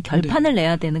수 있는 결판을 네.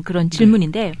 내야 되는 그런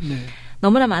질문인데 네.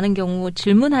 너무나 많은 경우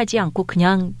질문하지 않고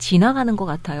그냥 지나가는 것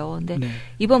같아요. 근데 네.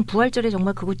 이번 부활절에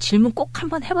정말 그거 질문 꼭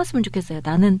한번 해봤으면 좋겠어요.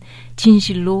 나는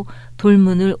진실로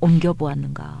돌문을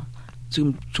옮겨보았는가.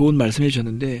 지금 좋은 말씀해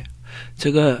주셨는데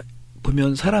제가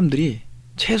보면 사람들이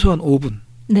최소한 5분,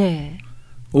 네.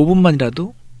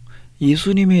 5분만이라도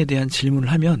예수님에 대한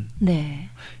질문을 하면 네.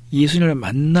 예수님을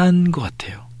만난 것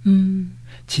같아요.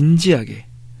 진지하게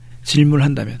질문을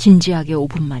한다면. 진지하게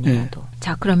 5분만이라도. 네.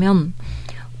 자, 그러면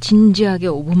진지하게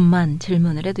 5분만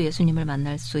질문을 해도 예수님을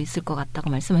만날 수 있을 것 같다고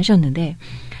말씀하셨는데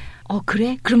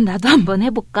그래? 그럼 나도 한번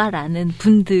해볼까라는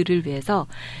분들을 위해서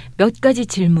몇 가지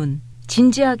질문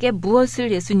진지하게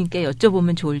무엇을 예수님께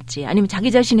여쭤보면 좋을지 아니면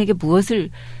자기 자신에게 무엇을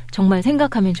정말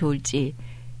생각하면 좋을지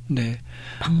네.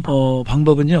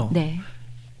 방법은요. 네.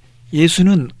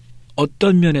 예수는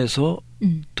어떤 면에서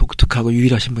독특하고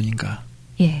유일하신 분인가?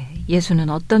 예, 예수는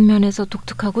어떤 면에서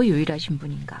독특하고 유일하신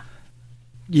분인가?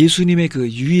 예수님의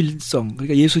그 유일성,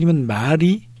 그러니까 예수님은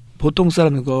말이 보통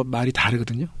사람과 말이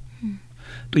다르거든요.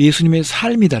 또 예수님의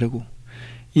삶이 다르고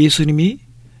예수님이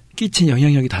끼친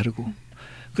영향력이 다르고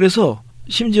그래서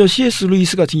심지어 C.S.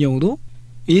 루이스 같은 경우도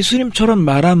예수님처럼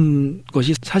말한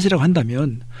것이 사실이라고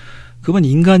한다면 그건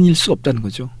인간일 수 없다는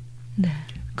거죠. 네.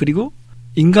 그리고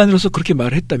인간으로서 그렇게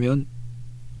말을 했다면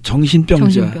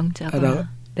정신병자가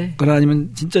네.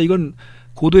 아니면 진짜 이건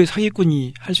고도의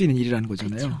사기꾼이 할 수 있는 일이라는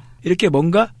거잖아요. 그렇죠. 이렇게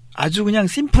뭔가 아주 그냥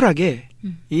심플하게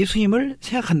예수님을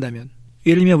생각한다면,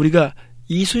 예를 들면 우리가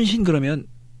이순신 그러면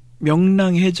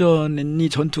명랑해전이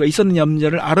전투가 있었느냐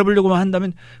없느냐를 알아보려고만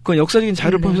한다면 그건 역사적인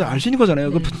자료를 보면서 알 수 있는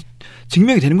거잖아요. 그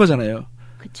증명이 되는 거잖아요.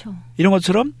 그렇죠. 이런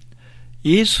것처럼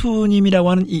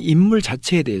예수님이라고 하는 이 인물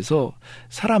자체에 대해서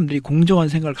사람들이 공정한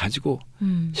생각을 가지고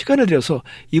시간을 들여서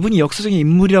이분이 역사적인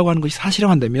인물이라고 하는 것이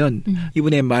사실이라고 한다면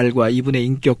이분의 말과 이분의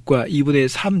인격과 이분의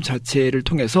삶 자체를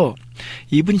통해서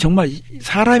이분이 정말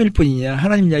사람일 뿐이냐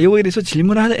하나님이냐 이거에 대해서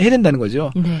질문을 해야 된다는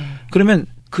거죠. 네. 그러면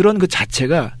그런 그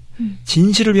자체가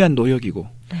진실을 위한 노력이고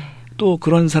또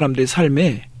그런 사람들의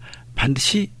삶에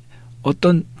반드시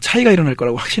어떤 차이가 일어날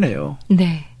거라고 확신해요.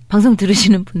 네. 방송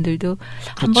들으시는 분들도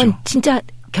한번 진짜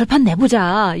결판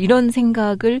내보자 이런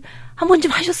생각을 한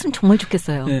번쯤 하셨으면 정말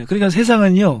좋겠어요. 네, 그러니까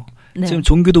세상은요. 네. 지금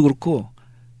종교도 그렇고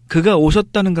그가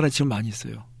오셨다는 거라 지금 많이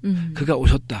있어요. 그가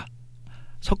오셨다.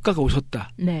 석가가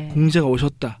오셨다. 네. 공자가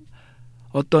오셨다.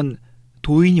 어떤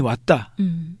도인이 왔다.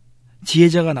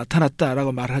 지혜자가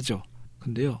나타났다라고 말하죠.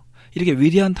 근데요. 이렇게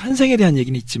위대한 탄생에 대한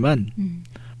얘기는 있지만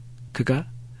그가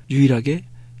유일하게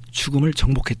죽음을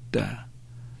정복했다.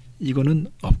 이거는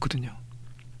없거든요.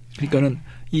 그러니까는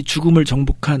이 죽음을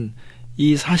정복한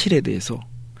이 사실에 대해서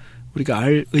우리가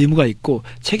알 의무가 있고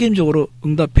책임적으로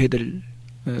응답해야 될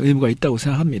의무가 있다고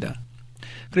생각합니다.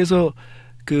 그래서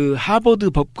그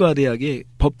하버드 법과대학의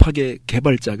법학의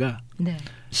개발자가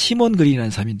시몬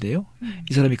그린이라는 사람인데요.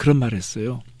 이 사람이 그런 말을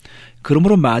했어요.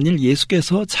 그러므로 만일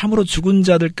예수께서 참으로 죽은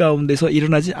자들 가운데서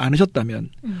일어나지 않으셨다면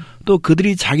또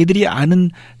그들이 자기들이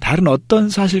아는 다른 어떤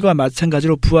사실과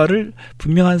마찬가지로 부활을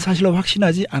분명한 사실로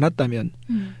확신하지 않았다면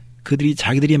그들이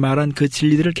자기들이 말한 그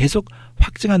진리들을 계속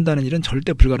확증한다는 일은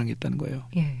절대 불가능했다는 거예요.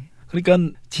 예.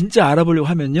 그러니까 진짜 알아보려고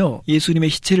하면요. 예수님의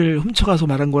시체를 훔쳐가서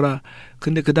말한 거라.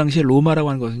 근데 그 당시에 로마라고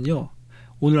하는 것은요.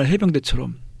 오늘날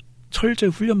해병대처럼 철저히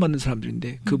훈련받는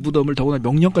사람들인데 그 무덤을 더구나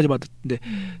명령까지 받았는데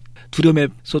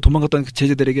두려움에서 도망갔던 그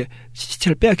제자들에게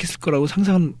시체를 빼앗겼을 거라고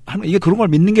상상하는 이게 그런 걸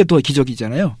믿는 게 더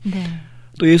기적이잖아요. 네.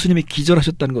 또 예수님이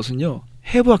기절하셨다는 것은요.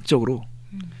 해부학적으로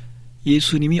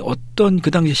예수님이 어떤 그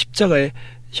당시 십자가의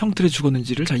형태로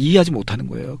죽었는지를 잘 이해하지 못하는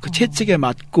거예요. 그 채찍에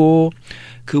맞고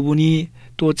그분이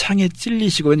또 창에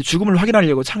찔리시고 왠지 죽음을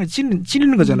확인하려고 창에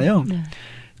찔리는 거잖아요. 네.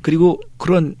 그리고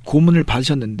그런 고문을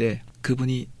받으셨는데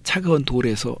그분이 차가운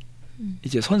돌에서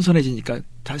이제 선선해지니까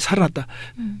다시 살아났다.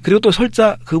 그리고 또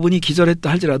설사 그분이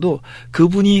기절했다 할지라도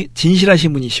그분이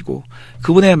진실하신 분이시고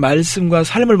그분의 말씀과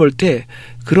삶을 볼 때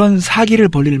그런 사기를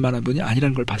벌릴 만한 분이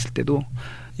아니라는 걸 봤을 때도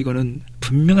이거는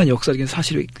분명한 역사적인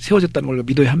사실이 세워졌다는 걸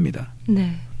믿어야 합니다.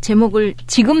 네. 제목을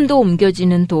지금도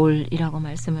옮겨지는 돌이라고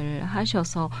말씀을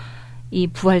하셔서 이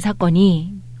부활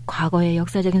사건이 과거의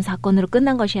역사적인 사건으로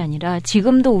끝난 것이 아니라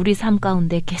지금도 우리 삶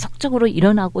가운데 계속적으로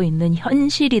일어나고 있는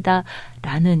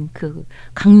현실이다라는 그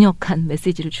강력한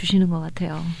메시지를 주시는 것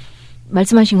같아요.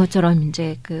 말씀하신 것처럼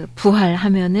이제 그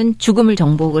부활하면은 죽음을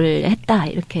정복을 했다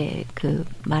이렇게 그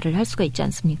말을 할 수가 있지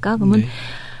않습니까? 그러면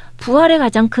부활의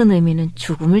가장 큰 의미는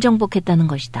죽음을 정복했다는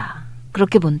것이다.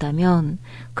 그렇게 본다면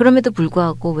그럼에도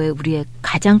불구하고 왜 우리의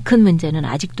가장 큰 문제는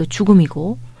아직도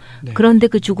죽음이고 그런데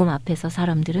그 죽음 앞에서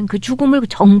사람들은 그 죽음을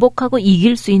정복하고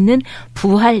이길 수 있는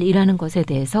부활이라는 것에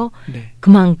대해서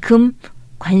그만큼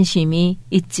관심이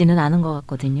있지는 않은 것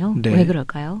같거든요. 왜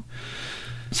그럴까요?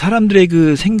 사람들의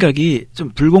그 생각이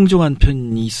좀 불공정한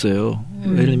편이 있어요.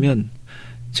 예를 들면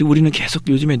지금 우리는 계속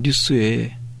요즘에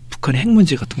뉴스에 북한의 핵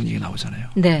문제 같은 얘기가 나오잖아요.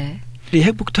 네. 이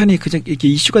핵폭탄이 그냥 이렇게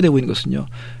이슈가 되고 있는 것은요.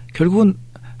 결국은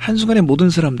한순간에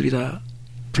모든 사람들이 다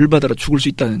불받아라 죽을 수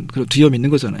있다는 그런 두려움이 있는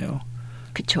거잖아요.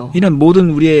 그렇죠. 이런 모든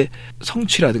우리의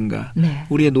성취라든가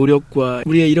우리의 노력과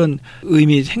우리의 이런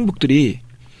의미, 행복들이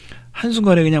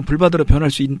한순간에 그냥 불바다로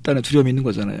변할 수 있다는 두려움이 있는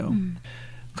거잖아요.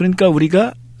 그러니까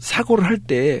우리가 사고를 할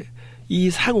때 이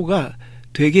사고가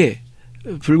되게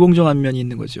불공정한 면이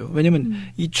있는 거죠. 왜냐하면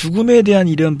이 죽음에 대한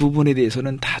이런 부분에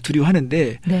대해서는 다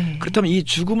두려워하는데 그렇다면 이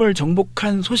죽음을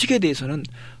정복한 소식에 대해서는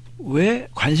왜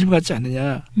관심을 갖지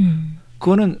않느냐.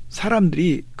 그거는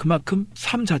사람들이 그만큼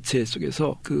삶 자체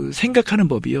속에서 그 생각하는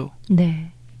법이요.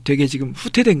 되게 지금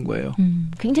후퇴된 거예요.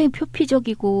 굉장히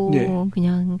표피적이고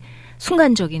그냥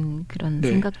순간적인 그런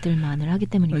생각들만을 하기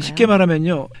때문인가요? 쉽게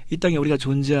말하면요. 이 땅에 우리가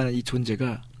존재하는 이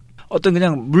존재가 어떤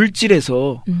그냥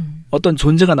물질에서 어떤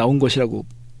존재가 나온 것이라고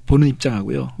보는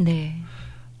입장하고요.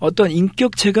 어떤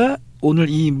인격체가 오늘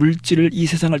이 물질을 이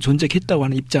세상을 존재했다고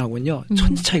하는 입장하고는요.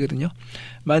 천지 차이거든요.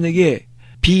 만약에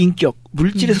비인격,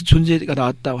 물질에서 존재가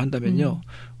나왔다고 한다면요.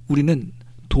 우리는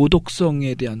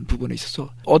도덕성에 대한 부분에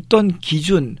있어서 어떤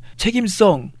기준,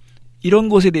 책임성 이런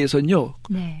것에 대해서는요.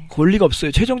 권리가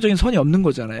없어요. 최종적인 선이 없는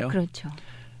거잖아요. 그렇죠.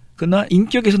 그러나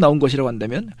인격에서 나온 것이라고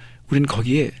한다면 우리는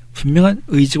거기에 분명한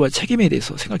의지와 책임에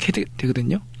대해서 생각해야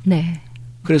되거든요. 네.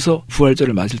 그래서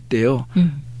부활절을 맞을 때요.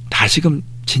 다시금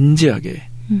진지하게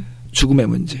죽음의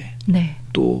문제, 네.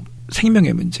 또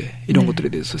생명의 문제 이런 네. 것들에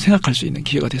대해서 생각할 수 있는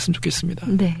기회가 됐으면 좋겠습니다.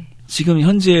 네. 지금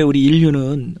현재 우리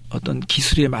인류는 어떤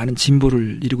기술의 많은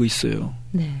진보를 이루고 있어요.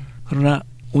 네. 그러나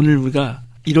오늘 우리가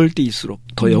이럴 때일수록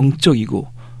더 영적이고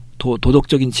더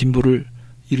도덕적인 진보를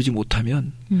이루지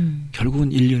못하면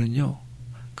결국은 인류는요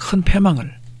큰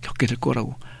패망을 겪게 될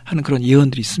거라고 하는 그런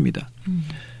예언들이 있습니다.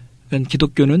 그러니까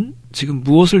기독교는 지금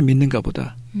무엇을 믿는가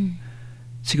보다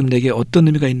지금 내게 어떤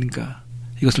의미가 있는가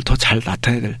이것을 더 잘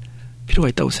나타내야 될 필요가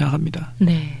있다고 생각합니다.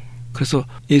 네. 그래서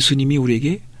예수님이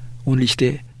우리에게 오늘 이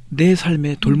시대에 내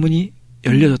삶의 돌문이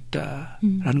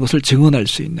열려졌다라는 것을 증언할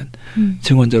수 있는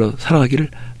증언자로 살아가기를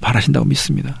바라신다고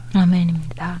믿습니다.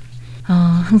 아멘입니다.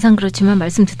 항상 그렇지만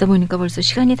말씀 듣다 보니까 벌써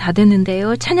시간이 다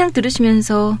됐는데요. 찬양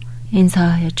들으시면서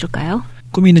인사 여쭐까요?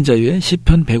 꿈이 있는 자유의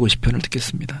시편 150편을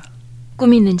듣겠습니다.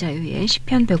 꿈이 있는 자유의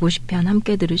시편 150편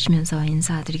함께 들으시면서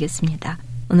인사드리겠습니다.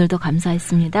 오늘도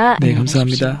감사했습니다. 네,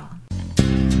 감사합니다.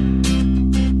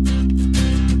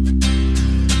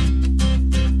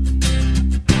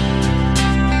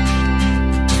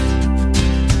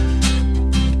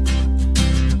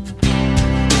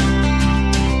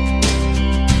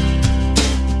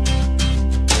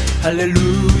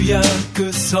 할렐루야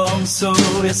그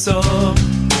성소에서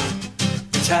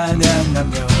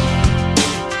찬양하며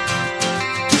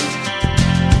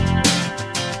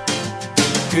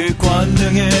그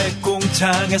권능의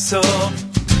공창에서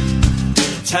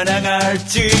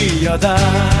찬양할지어다.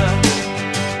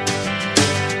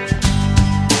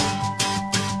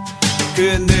 그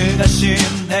능하신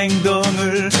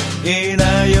행동을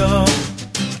인하여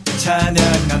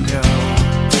찬양하며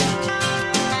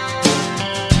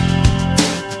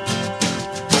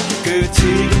그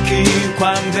지극히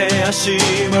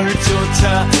광대하심을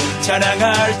쫓아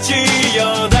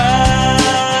찬양할지어다.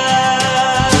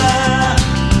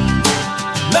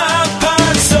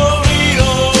 나팔 소리로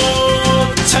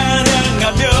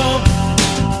찬양하며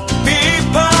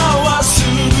비파와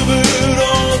수금으로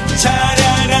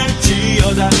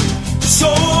찬양할지어다.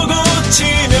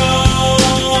 쏘고치며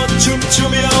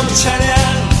춤추며 찬양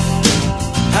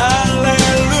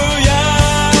할렐루야.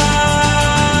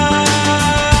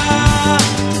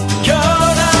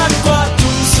 견학과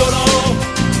둥소로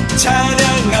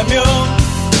찬양하며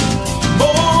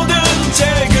모든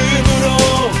재금으로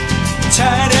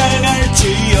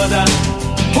찬양할지어다.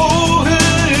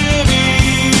 호흡이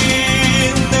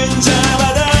있는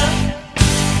자마다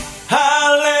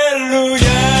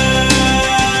할렐루야.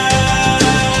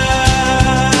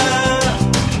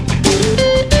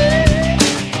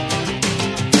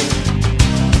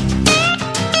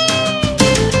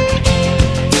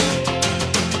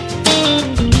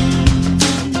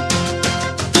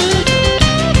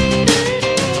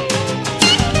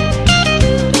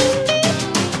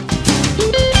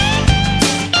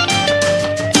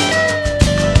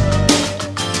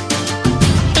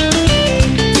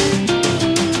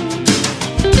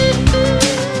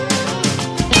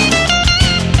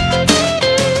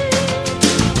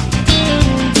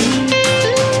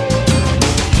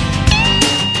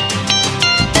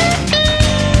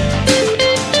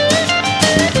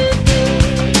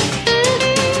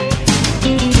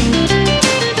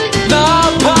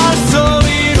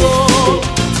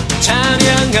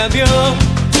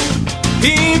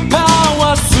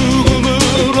 비파와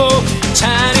수금으로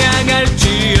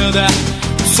찬양할지어다.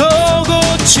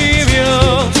 쏘고치며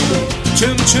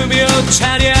춤추며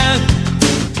찬양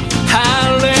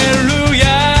할렐루야.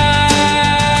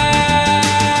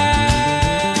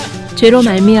 죄로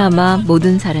말미암아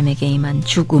모든 사람에게 임한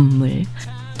죽음을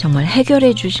정말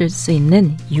해결해 주실 수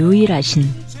있는 유일하신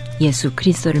예수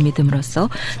그리스도를 믿음으로써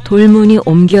돌문이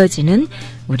옮겨지는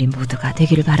우리 모두가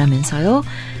되기를 바라면서요.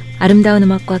 아름다운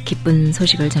음악과 기쁜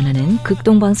소식을 전하는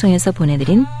극동방송에서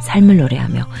보내드린 삶을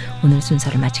노래하며 오늘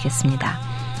순서를 마치겠습니다.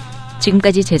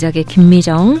 지금까지 제작의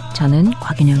김미정, 저는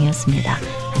곽윤영이었습니다.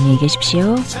 안녕히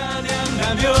계십시오.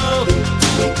 찬양하며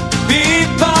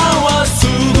비파와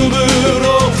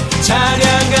수금으로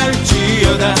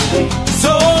찬양할지어다.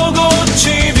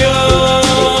 쏘고치며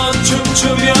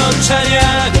춤추며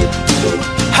찬양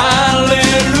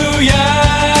할렐루야.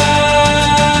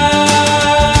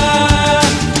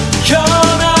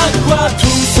 현악과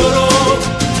둥소로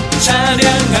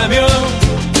찬양하며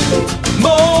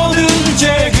모든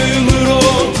재금으로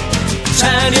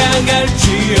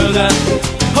찬양할지어다.